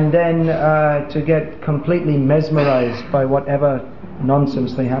 And then to get completely mesmerized by whatever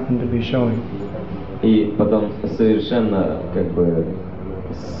nonsense they happen to be showing. И потом совершенно как бы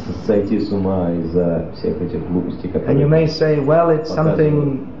сойти с ума из-за всех этих глупостей, которые... And you may say, well, it's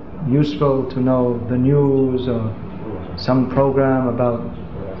something useful to know the news or some program about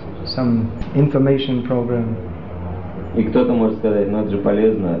some information program. И кто-то может сказать, ну это же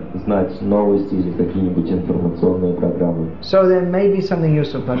полезно знать новости или какие-нибудь информационные программы. So there may be something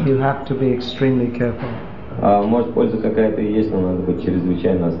useful, but you have to be extremely careful. Может, польза какая-то и есть, но надо быть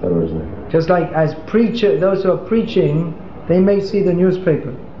чрезвычайно осторожным. Just like as those who are preaching, they may see the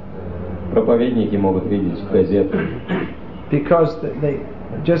newspaper. Проповедники могут видеть газету. Because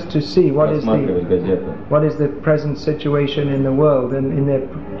just to see what is просматривать газеты. the present situation in the world, and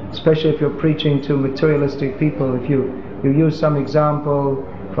especially if you're preaching to materialistic people, if you use some example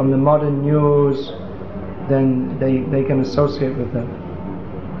from the modern news, then they can associate with that.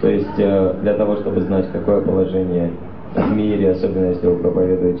 То есть для того, чтобы знать, какое положение в мире, особенно если вы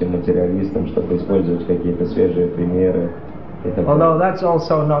проповедуете материалистам, чтобы использовать какие-то свежие примеры. Although that's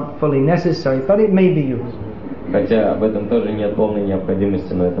also not fully necessary, but it may be used. Хотя в этом тоже нет полной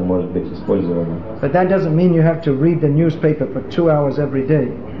необходимости, но это может быть использовано. But that doesn't mean you have to read the newspaper for 2 hours every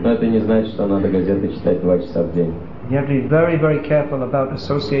day. Но это не значит, что надо газеты читать 2 часа в день. You have to be very, very careful about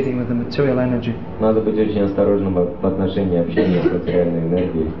associating with the material energy. Надо быть очень осторожным в отношении общения с материальной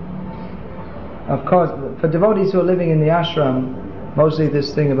энергией. Of course, for devotees who are living in the ashram, mostly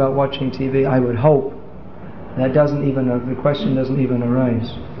this thing about watching TV, I would hope, the question doesn't even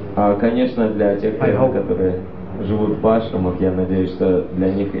arise. Конечно, для тех, которые живут в ашрамах, я надеюсь, что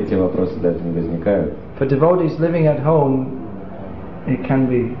для них эти вопросы даже не возникают. For devotees living at home, it can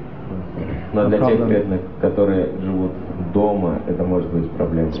be. Но для тех преданных, которые живут дома, это может быть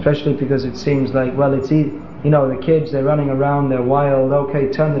проблемой. Especially because it seems like, well, it's easy, the kids, they're running around, they're wild, okay,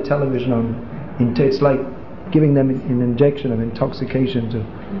 turn the television on. It's like giving them an injection of intoxication to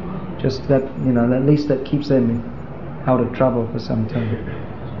just that, at least that keeps them out of trouble for some time.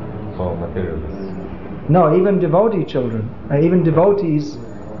 For materialists. No, even devotee children, even devotees,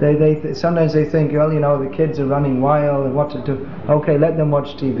 they sometimes they think, well, the kids are running wild and what to do. Okay, let them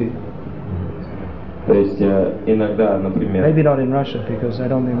watch TV. То есть иногда, например. Maybe not in Russia, because I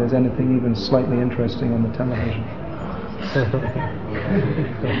don't think there's anything even slightly interesting on the television.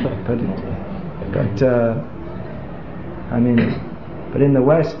 But in the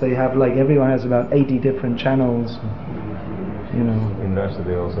West they have everyone has about 80 different channels. In Russia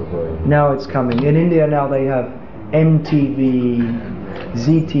they also play. Now it's coming. In India now they have MTV,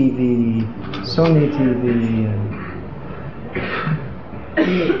 ZTV, Sony TV.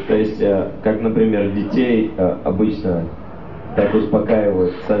 То есть, как, например, детей обычно так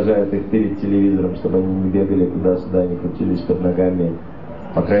успокаивают, сажают их перед телевизором, чтобы они не бегали туда-сюда, не крутились под ногами.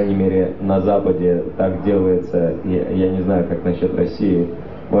 По крайней мере, на Западе так делается. Я не знаю, как насчет России.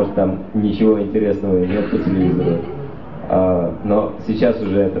 Может, там ничего интересного нет по телевизору. Но сейчас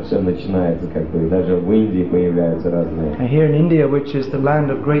уже это все начинается, даже в Индии появляются разные. And here in India, which is the land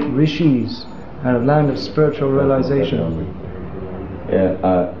of great rishis and a land of spiritual realization.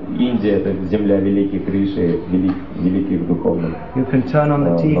 Индия — это земля великих риши, великих духовных. You can turn on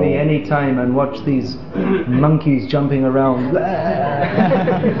the TV anytime and watch these monkeys jumping around.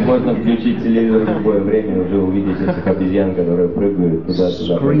 Можно включить телевизор в любое время, уже увидеть этих обезьян, которые прыгают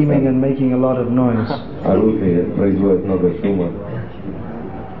туда-сюда. Screaming and making a lot of noise. Орут и производят много шума.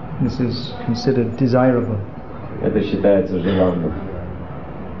 This is considered desirable. Это считается желанным.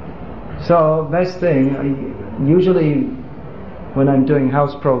 So, best thing, usually when I'm doing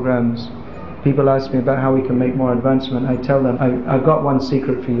house programs, people ask me about how we can make more advancement. I tell them, I've got one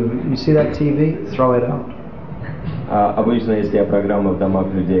secret for you. You see that TV? Throw it out. Обычно, если я программы в домах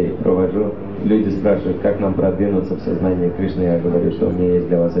людей провожу, люди спрашивают, как нам продвинуться в сознании Кришны. Я говорю, что у меня есть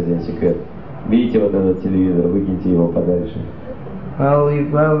для вас один секрет. Видите вот этот телевизор, выкиньте его подальше.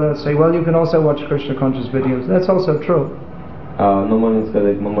 They'll say, you can also watch Krishna conscious videos. That's also true. Но можно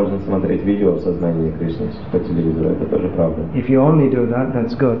сказать, мы можем смотреть видео в сознании Кришны по телевизору, это тоже правда. If you only do that,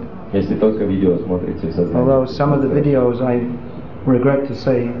 that's good. Если только видео смотрите в сознании. Although some of the videos, I regret to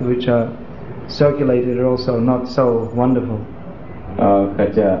say, which are circulated are also not so wonderful.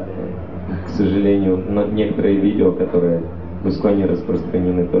 Хотя, к сожалению, некоторые видео, которые в Исконе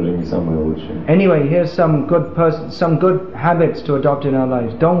распространены, тоже не самые лучшие. Anyway, here's some good habits to adopt in our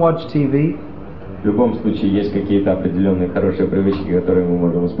lives. Don't watch TV. В любом случае есть какие-то определенные хорошие привычки, которые мы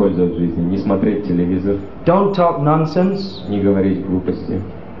можем использовать в жизни. Не смотреть телевизор. Don't talk nonsense. Не говорить глупости.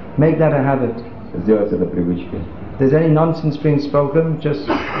 Make that a habit. Сделать это привычкой. If there's any nonsense being spoken, just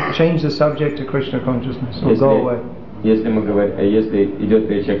change the subject to Krishna consciousness or go away. Если идет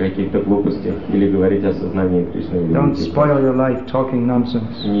речь о каких-то глупостях или говорить о сознании Кришны, don't spoil your life talking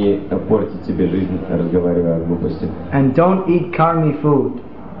nonsense. Не портить себе жизнь, разговаривая о глупостях. And don't eat karmi food.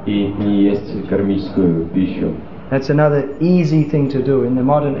 И не есть кармическую пищу. That's another easy thing to do in the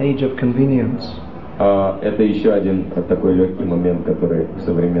modern age of convenience. Это еще один такой легкий момент, который в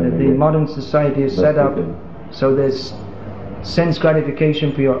современный The modern society is set up so there's sense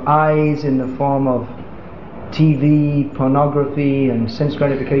gratification for your eyes in the form of TV, pornography, and sense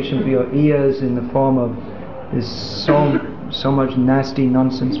gratification for your ears in the form of this so much nasty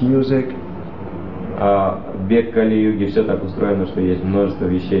nonsense music. В век Кали-юги все так устроено, что есть множество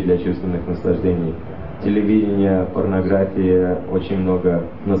вещей для чувственных наслаждений. телевидение, порнография, очень много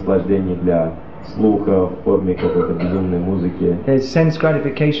наслаждений для слуха в форме какой-то безумной музыки. There's sense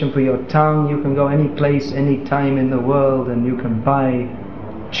gratification for your tongue. You can go any place, any time in the world, and you can buy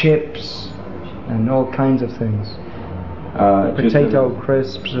chips and all kinds of things. Potato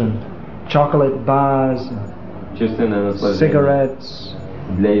crisps and chocolate bars, Чувственное наслаждение. cigarettes.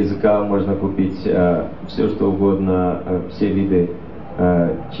 Для языка можно купить все что угодно, все виды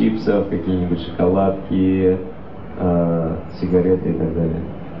чипсов, какие-нибудь шоколадки, сигареты и так далее.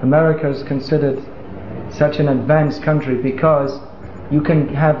 America is considered such an advanced country because you can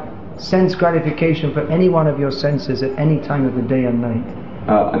have sense gratification for any one of your senses at any time of the day and night.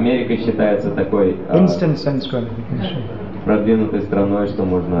 Америка считается такой Instant sense gratification. продвинутой страной, что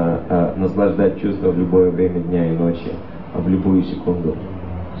можно наслаждать чувства в любое время дня и ночи, в любую секунду,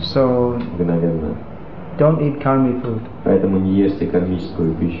 So мгновенно. don't eat karmi food. Поэтому не ешьте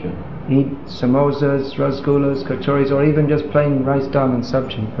кармическую пищу. Eat samosas, rasgullas, kachoris, or even just plain rice dal and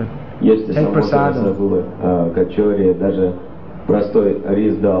sabji. But Ешьте take самосы, prasadam. расагулы, качори, даже простой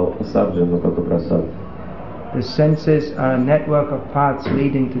рис дал, сабджи, но только просад. The senses are a network of paths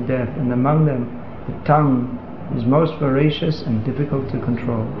leading to death, and among them, the tongue is most voracious and difficult to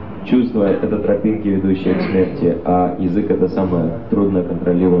control. Чувство – это тропинки, ведущие к смерти, а язык – это самое трудно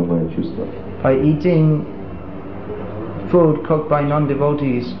контролируемое чувство. By eating food cooked by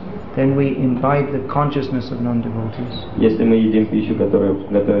non-devotees, then we imbibe the consciousness of non-devotees. Если мы едим пищу, которую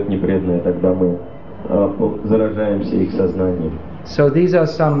готовят непреданные, тогда мы заражаемся их сознанием. So these are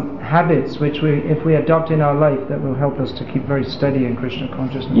some habits which if we adopt in our life, that will help us to keep very steady in Krishna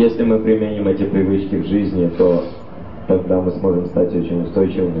consciousness. Если мы применим эти привычки в жизни, то тогда мы сможем стать очень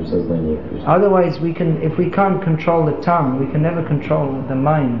устойчивыми в сознании Кришны. Otherwise, if we can't control the tongue, we can never control the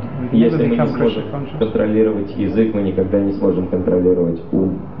mind. We can never Если мы не become Krishna сможем conscious. контролировать язык, мы никогда не сможем контролировать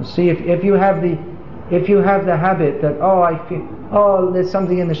ум. See, if you have the habit that there's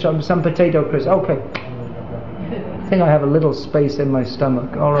something in the shop, some potato crisp. Okay, I think I have a little space in my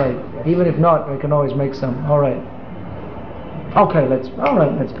stomach. All right, even if not, I can always make some. All right. Okay, let's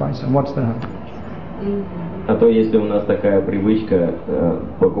buy some. What's the harm? А то если у нас такая привычка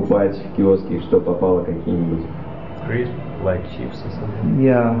покупать в киоске, что попало какие-нибудь. Crisp, like chips or something.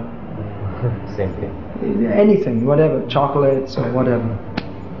 Yeah. Same thing. Anything, whatever, chocolates or whatever.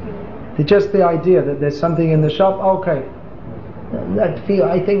 Just the idea that there's something in the shop. Okay,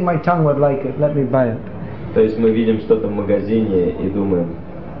 I think my tongue would like it. Let me buy it. То есть мы видим что-то в магазине и думаем,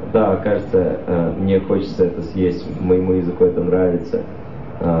 да, кажется, мне хочется это съесть, моему языку это нравится,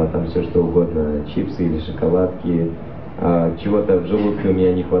 там все что угодно, чипсы или шоколадки, чего-то в желудке у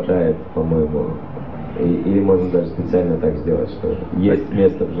меня не хватает, по-моему, или можно даже специально так сделать, что есть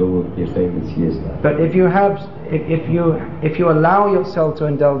место в желудке и что-нибудь съесть. But if you allow yourself to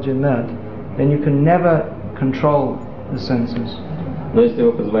indulge in that, then you can never control the senses. Но если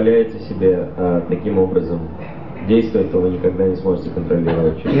вы позволяете себе таким образом действовать, то вы никогда не сможете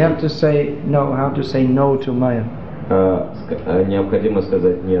контролировать чувства. You have to say no. How to say no to Maya? Необходимо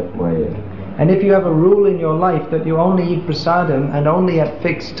сказать нет майе. And if you have a rule in your life that you only eat prasadam and only at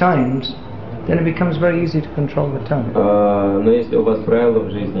fixed times, then it becomes very easy to control the tongue. Но если у вас правило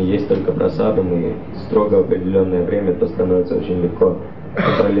в жизни есть только просадом и строго определенное время, то становится очень легко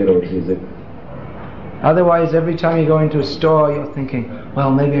контролировать язык. Otherwise, every time you go into a store, you're thinking, well,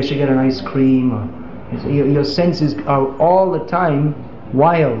 maybe I should get an ice cream. Or your senses are all the time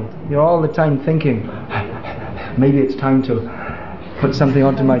wild. You're all the time thinking, maybe it's time to put something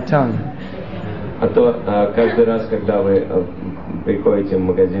onto my tongue. А то каждый раз, когда вы приходите в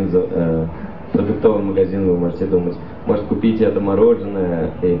магазин, продуктовый магазин, вы можете думать, может купить это мороженое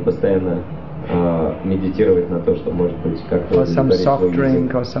и постоянно медитировать на то, что может быть как-то Or some soft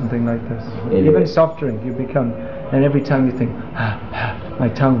drink or something like this. Even soft drink, you become, and every time you think, my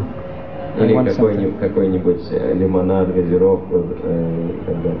tongue. Или какой-нибудь лимонад, газировку и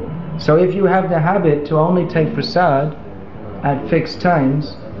так далее. So if you have the habit to only take prasad at fixed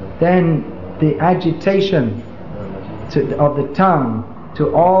times, then the agitation of the tongue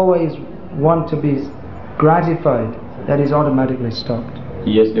to always want to be gratified, that is automatically stopped.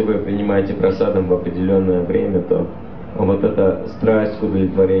 Если вы принимаете просадом в определенное время, то вот эта страсть к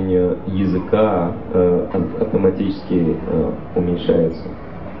удовлетворению языка автоматически уменьшается.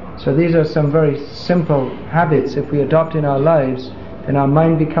 So these are some very simple habits. If we adopt in our lives, then our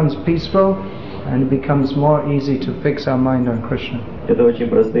mind becomes peaceful and it becomes more easy to fix our mind on Krishna. Это очень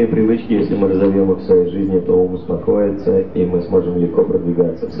простые привычки. Если мы разовьем их в своей жизни, то ум успокоится, и мы сможем легко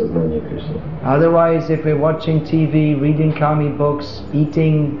продвигаться в сознании Кришны. Otherwise, if we're watching TV, reading karmi books,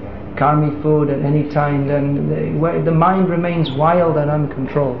 eating karmi food at any time, then the mind remains wild and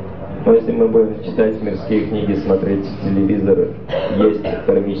uncontrolled. Но если мы будем читать мирские книги, смотреть телевизор, есть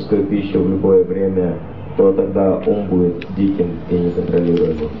кармическую пищу в любое время, то тогда ум будет диким и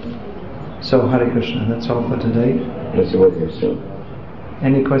неконтролируемым. So, Hare Krishna, that's all for today. На сегодня все.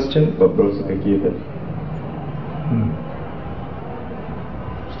 Any question? Вопросы какие-то?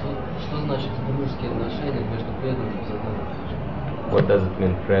 Что значит дружеские отношения между преданными задачами? What does it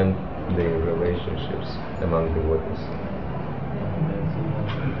mean, friendly relationships among devotees?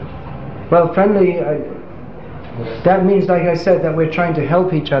 Well, friendly, that means, like I said, that we're trying to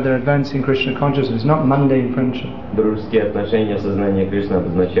help each other advance in Krishna consciousness, not mundane friendship. Дружеские отношения в сознании Кришны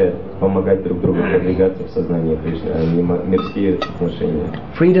обозначают помогать друг другу продвигаться в сознании Кришны, а не мирские отношения.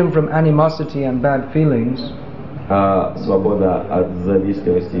 Freedom from animosity and bad feelings, Свобода от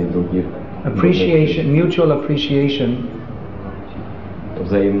завистливости и других. appreciation, mutual appreciation,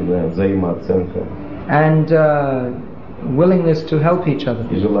 Взаимная взаимооценка and willingness to help each other.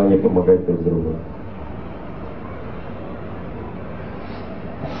 и желание помогать друг другу.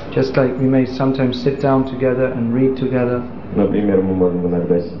 Just like we may sometimes sit down together and read together. Например, мы можем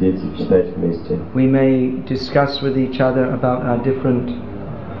иногда сидеть и читать вместе. We may discuss with each other about our different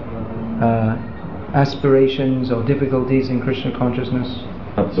aspirations or difficulties in Krishna consciousness.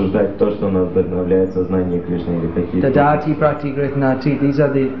 Обсуждать то, что нас вдохновляет сознание Кришны или какие-то. Dadati pratigrithnati, these are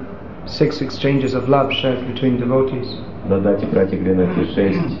the 6 exchanges of love shared between devotees. Дадати пратигринати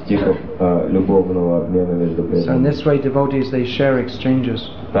 6 типов любовного обмена между So in преданными. this way devotees, they share exchanges.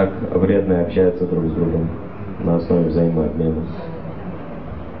 Так вредные общаются друг с другом на основе взаимообмена.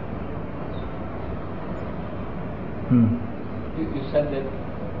 You said that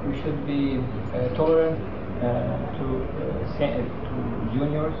we should be tolerant to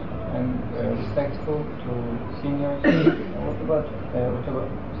juniors and respectful to seniors. What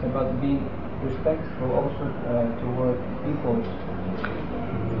about being respectful also toward people?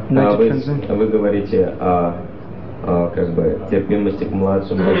 Вы говорите о как бы терпимости к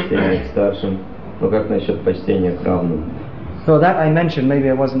младшим, почтению к старшим, но как насчет почтения к равным? So that I mentioned, maybe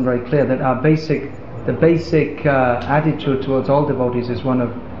I wasn't very clear, that the basic attitude towards all devotees is one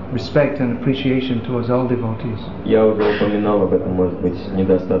of respect and appreciation towards all devotees. Я уже упоминал об этом, может быть,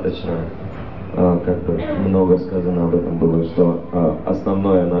 недостаточно как бы много сказано об этом было, что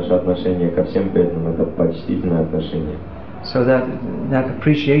основное наше отношение ко всем преданным это почтительное отношение. So that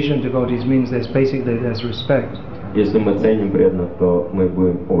appreciation of devotees means there's respect. Если мы ценим преданных, то мы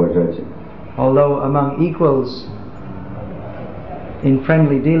будем уважать их. Although among equals in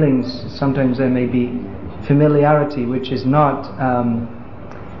friendly dealings, sometimes there may be familiarity, which is not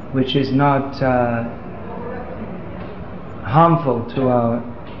harmful to our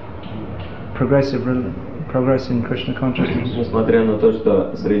progress in Krishna consciousness. Несмотря на то,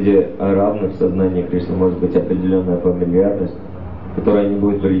 что среди равных в сознании Кришны может быть определенная фамильярность, которая не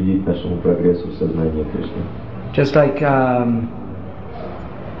будет вредить нашему прогрессу в сознании Кришны. Just like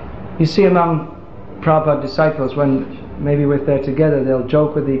you see among Prabhupada disciples, when maybe if they're together, they'll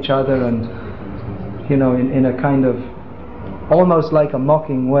joke with each other and, in a kind of almost like a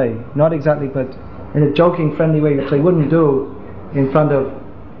mocking way. Not exactly, but in a joking, friendly way, which they wouldn't do in front of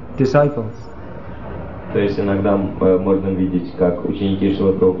disciples. То есть иногда можно видеть, как ученики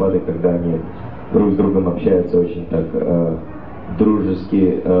Шрила Прабхупады, когда они друг с другом общаются, очень так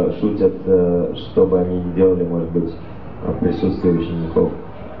дружески шутят, что бы они ни делали, может быть, в присутствии учеников.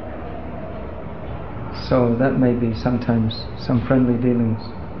 So that may be sometimes some friendly dealings.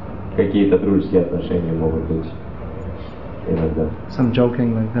 Какие-то дружеские отношения могут быть иногда. Some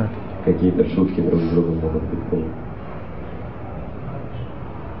joking like that. Какие-то шутки друг с другом могут быть тоже.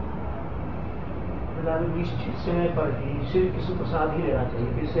 समय पर ही श्री कृष्ण प्रसाद ही लेना चाहिए,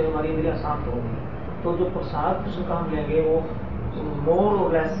 जिससे हमारी इंद्रियां शांत होंगी। तो जो प्रसाद कृष्ण का हम लेंगे वो मोर और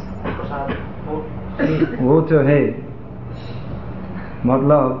लेस प्रसाद वो तो है,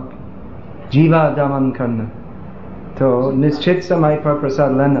 मतलब जीवा दमन करना, तो निश्चित समय पर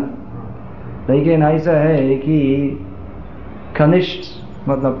प्रसाद लेना। लेकिन ऐसा है कि कनिष्ठ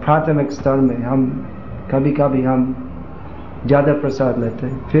मतलब प्राथमिक स्तर में हम कभी कभी हम ज़्यादा प्रसाद लेते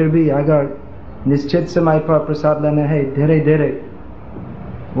हैं। फिर भी अगर निश्चित समय पर प्रसाद लेना है, धीरे धीरे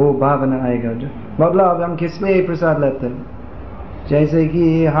वो भावना आएगा। मतलब हम किस लिए प्रसाद लेते हैं? जैसे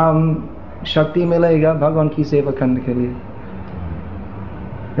कि हम शक्ति मिलेगा भगवान की सेवा करने के लिए।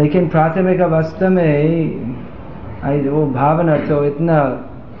 लेकिन प्राथमिक अवस्था में वो भावना तो इतना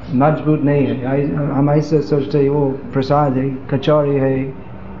मजबूत नहीं है। हम ऐसे सोचते वो प्रसाद है, कचौड़ी है,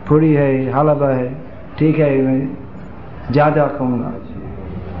 पूरी है, हलवा है, ठीक है मैं ज़्यादा खाऊंगा।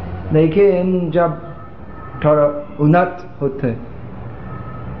 लेकिन जब थोड़ा उन्नत होते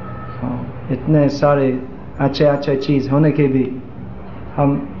इतने सारे अच्छे चीज़ होने के भी हम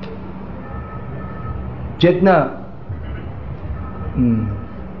जितना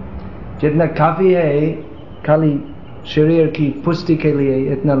काफी है खाली शरीर की पुष्टि के लिए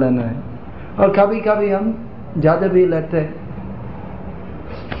इतना लेना है, और कभी कभी हम ज्यादा भी लेते हैं।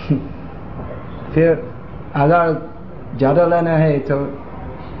 फिर अगर ज्यादा लेना है तो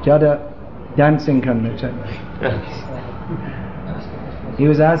ज्यादा dancing करना चाहिए. He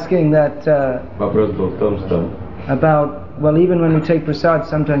was asking that Вопрос был в том, что about, well, even when we take prasad,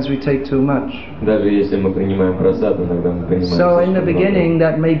 sometimes we take too much. даже если мы принимаем просад, иногда мы принимаем So in the слишком beginning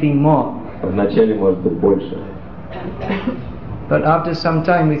that may be more, много. Вначале может быть больше. but after some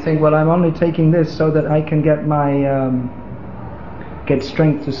time we think, well, I'm only taking this so that I can get my get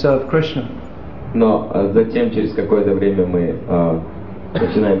strength to serve Krishna. Но затем, через какое-то время мы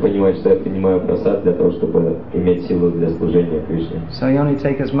начинаем понимать, что я принимаю просад для того, чтобы иметь силу для служения Кришне. So you only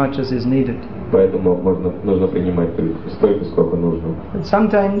take as much as is needed. Поэтому нужно принимать только столько, сколько нужно. But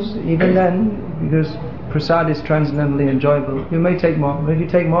sometimes, even then, because prasad is transcendently enjoyable, you may take more. But if you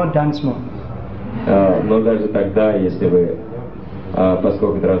take more, dance more. Но даже тогда, если вы,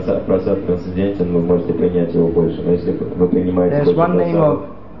 поскольку просад трансцендентен, вы можете принять его больше. Но если вы принимаете There's больше one name просада, of-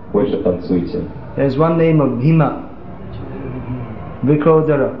 больше танцуйте. There's one name of Bhima.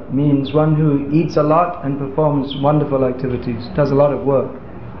 Vikodara means one who eats a lot and performs wonderful activities, does a lot of work.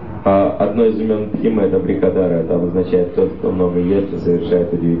 Одно из имен Бхима — это Брикадара. Это обозначает тот, кто много ест и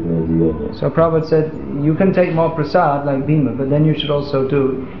совершает удивительные деяния. So Prabhupada said, you can take more prasad like Bhima, but then you should also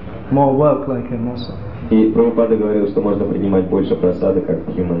do more work like him also. И Прабхупада говорил, что можно принимать больше просады, как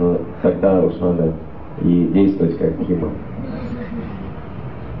Бхима, но тогда уж надо и действовать, как Бхима.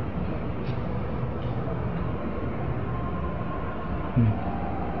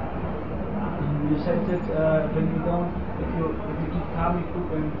 You said that when you don't, if you eat kami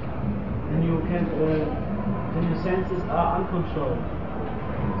food, then you can't, then your senses are uncontrolled.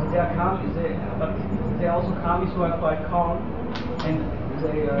 But there are also kamis who are quite calm, and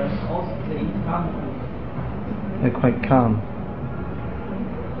they eat kami food. They're quite calm.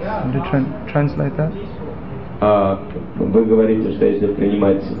 Yeah, Would you translate that? Вы говорите, что если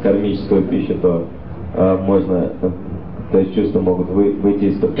принимать кармическую пищу, то можно, то есть чувства могут выйти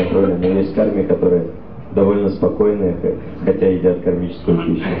из-под контроля, но есть карми, которые довольно спокойные, хотя едят кармическую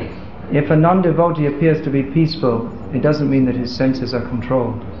пищу. If a non-devotee appears to be peaceful, it doesn't mean that his senses are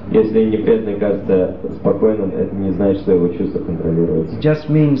controlled. Если непреданный кажется спокойным, это не значит, что его чувства контролируются. It just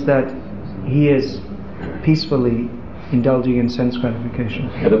means that he is peacefully indulging in sense gratification.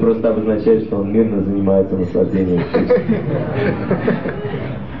 Это просто обозначает, что он мирно занимается наслаждением чувств.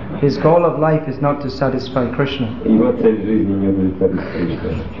 His goal of life is not to satisfy Krishna. Его цель жизни не удовлетворить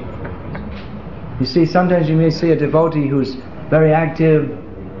Кришну. You see, sometimes you may see a devotee who's very active,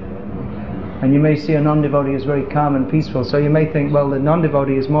 and you may see a non-devotee who's very calm and peaceful. So you may think, well, the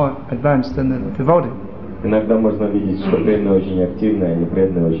non-devotee is more advanced than the devotee. Иногда можно видеть, что преданный очень активный, а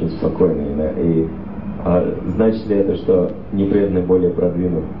непреданный очень спокойный. И значит ли это, что непреданный более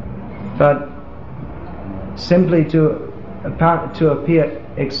продвинут? But simply to appear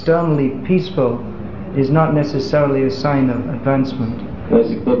externally peaceful is not necessarily a sign of advancement. Но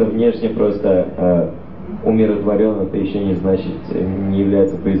если кто-то внешне просто умиротворен, это еще не значит, не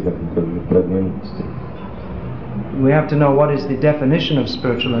является признаком продвинутости. We have to know what is the definition of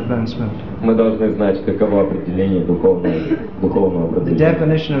spiritual advancement. Мы должны знать, каково определение духовного The продвижения.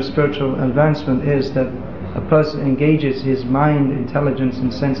 definition of spiritual advancement is that a person engages his mind, intelligence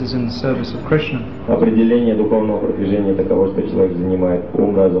and senses in the service of Krishna. Определение духовного продвижения таково, что человек занимает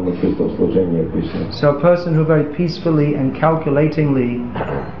ум, разум и чувство в служении Кришне. So a person who very peacefully and calculatingly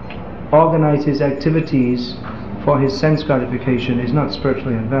organizes activities for his sense gratification is not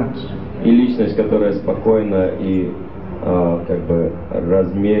spiritually advanced. И личность, которая спокойно и как бы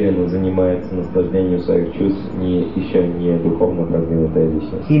размеренно занимается наслаждением своих чувств, еще не духовно продвинутая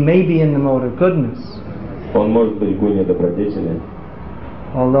личность. He may be in the mode of goodness, Он может быть в гуне добродетели,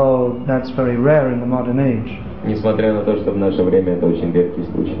 although that's very rare in the modern age. несмотря на то, что в наше время это очень редкий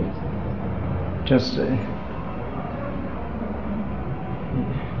случай. Just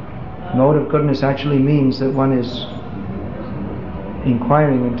mode of goodness actually means that one is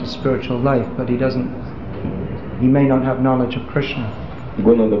inquiring into spiritual life, but he may not have knowledge of Krishna.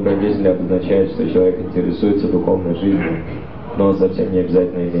 Гуна добродетели обозначает, что человек интересуется духовной жизнью, но он совсем не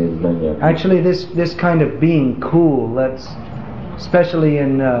обязательно имеет знания. Actually, this kind of being cool, that's especially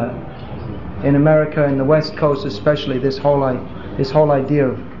in America, in the West Coast especially, this whole idea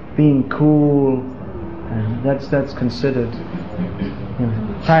of being cool, and that's considered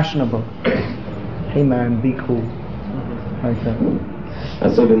fashionable. Hey man, be cool, like that.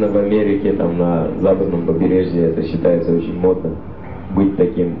 Особенно в Америке, там на западном побережье, это считается очень модным быть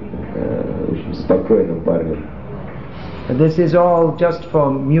таким очень очень спокойным парнем. This is all just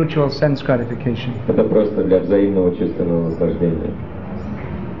for mutual sense gratification. Это просто для взаимного чувственного наслаждения.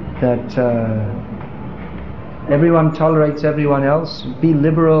 That everyone tolerates everyone else, be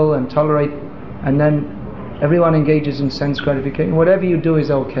liberal and tolerate, and then everyone engages in sense gratification. Whatever you do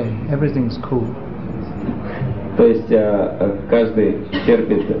is okay, everything's cool. То есть каждый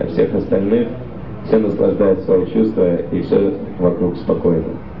терпит всех остальных, все наслаждают свои чувства и все вокруг спокойно.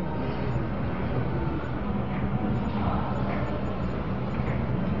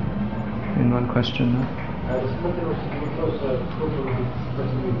 In one question, no?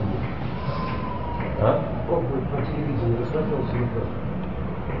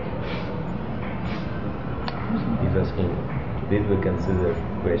 He's asking, did we consider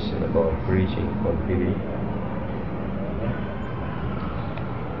question about preaching on TV?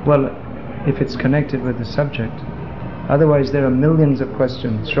 Well, if it's connected with the subject. Otherwise there are millions of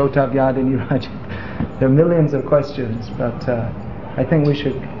questions. Shrota Vyadini Raj. There are millions of questions, but I think we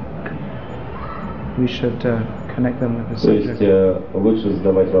should connect them with the subject. То есть лучше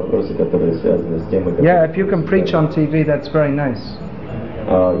задавать вопросы, которые связаны с темой. Yeah, if you can preach on TV, that's very nice.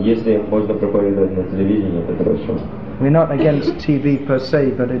 Если можно проповедовать на телевидении, это хорошо. We're not against TV per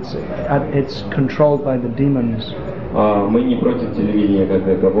se, but it's controlled by the demons. Мы не против телевидения как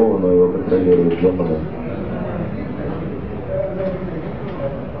такового, но его контролируют демоны.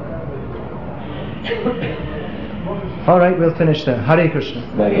 All right, we'll finish there. Hare Krishna.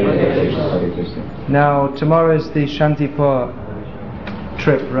 Hare Krishna. Now, tomorrow is the Shantipur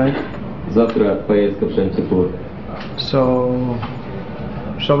trip, right? Завтра поездка в Шантипур. So,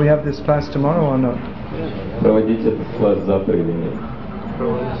 shall we have this class tomorrow or not? Проводить этот класс завтра или нет?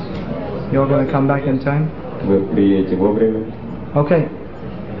 You're going to come back in time? Вы приедете вовремя? Okay.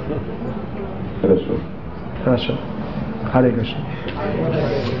 Хорошо. Хорошо. Hare Krishna.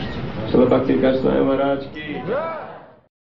 Шрила Бхакти Винод Свами Махарадж ки.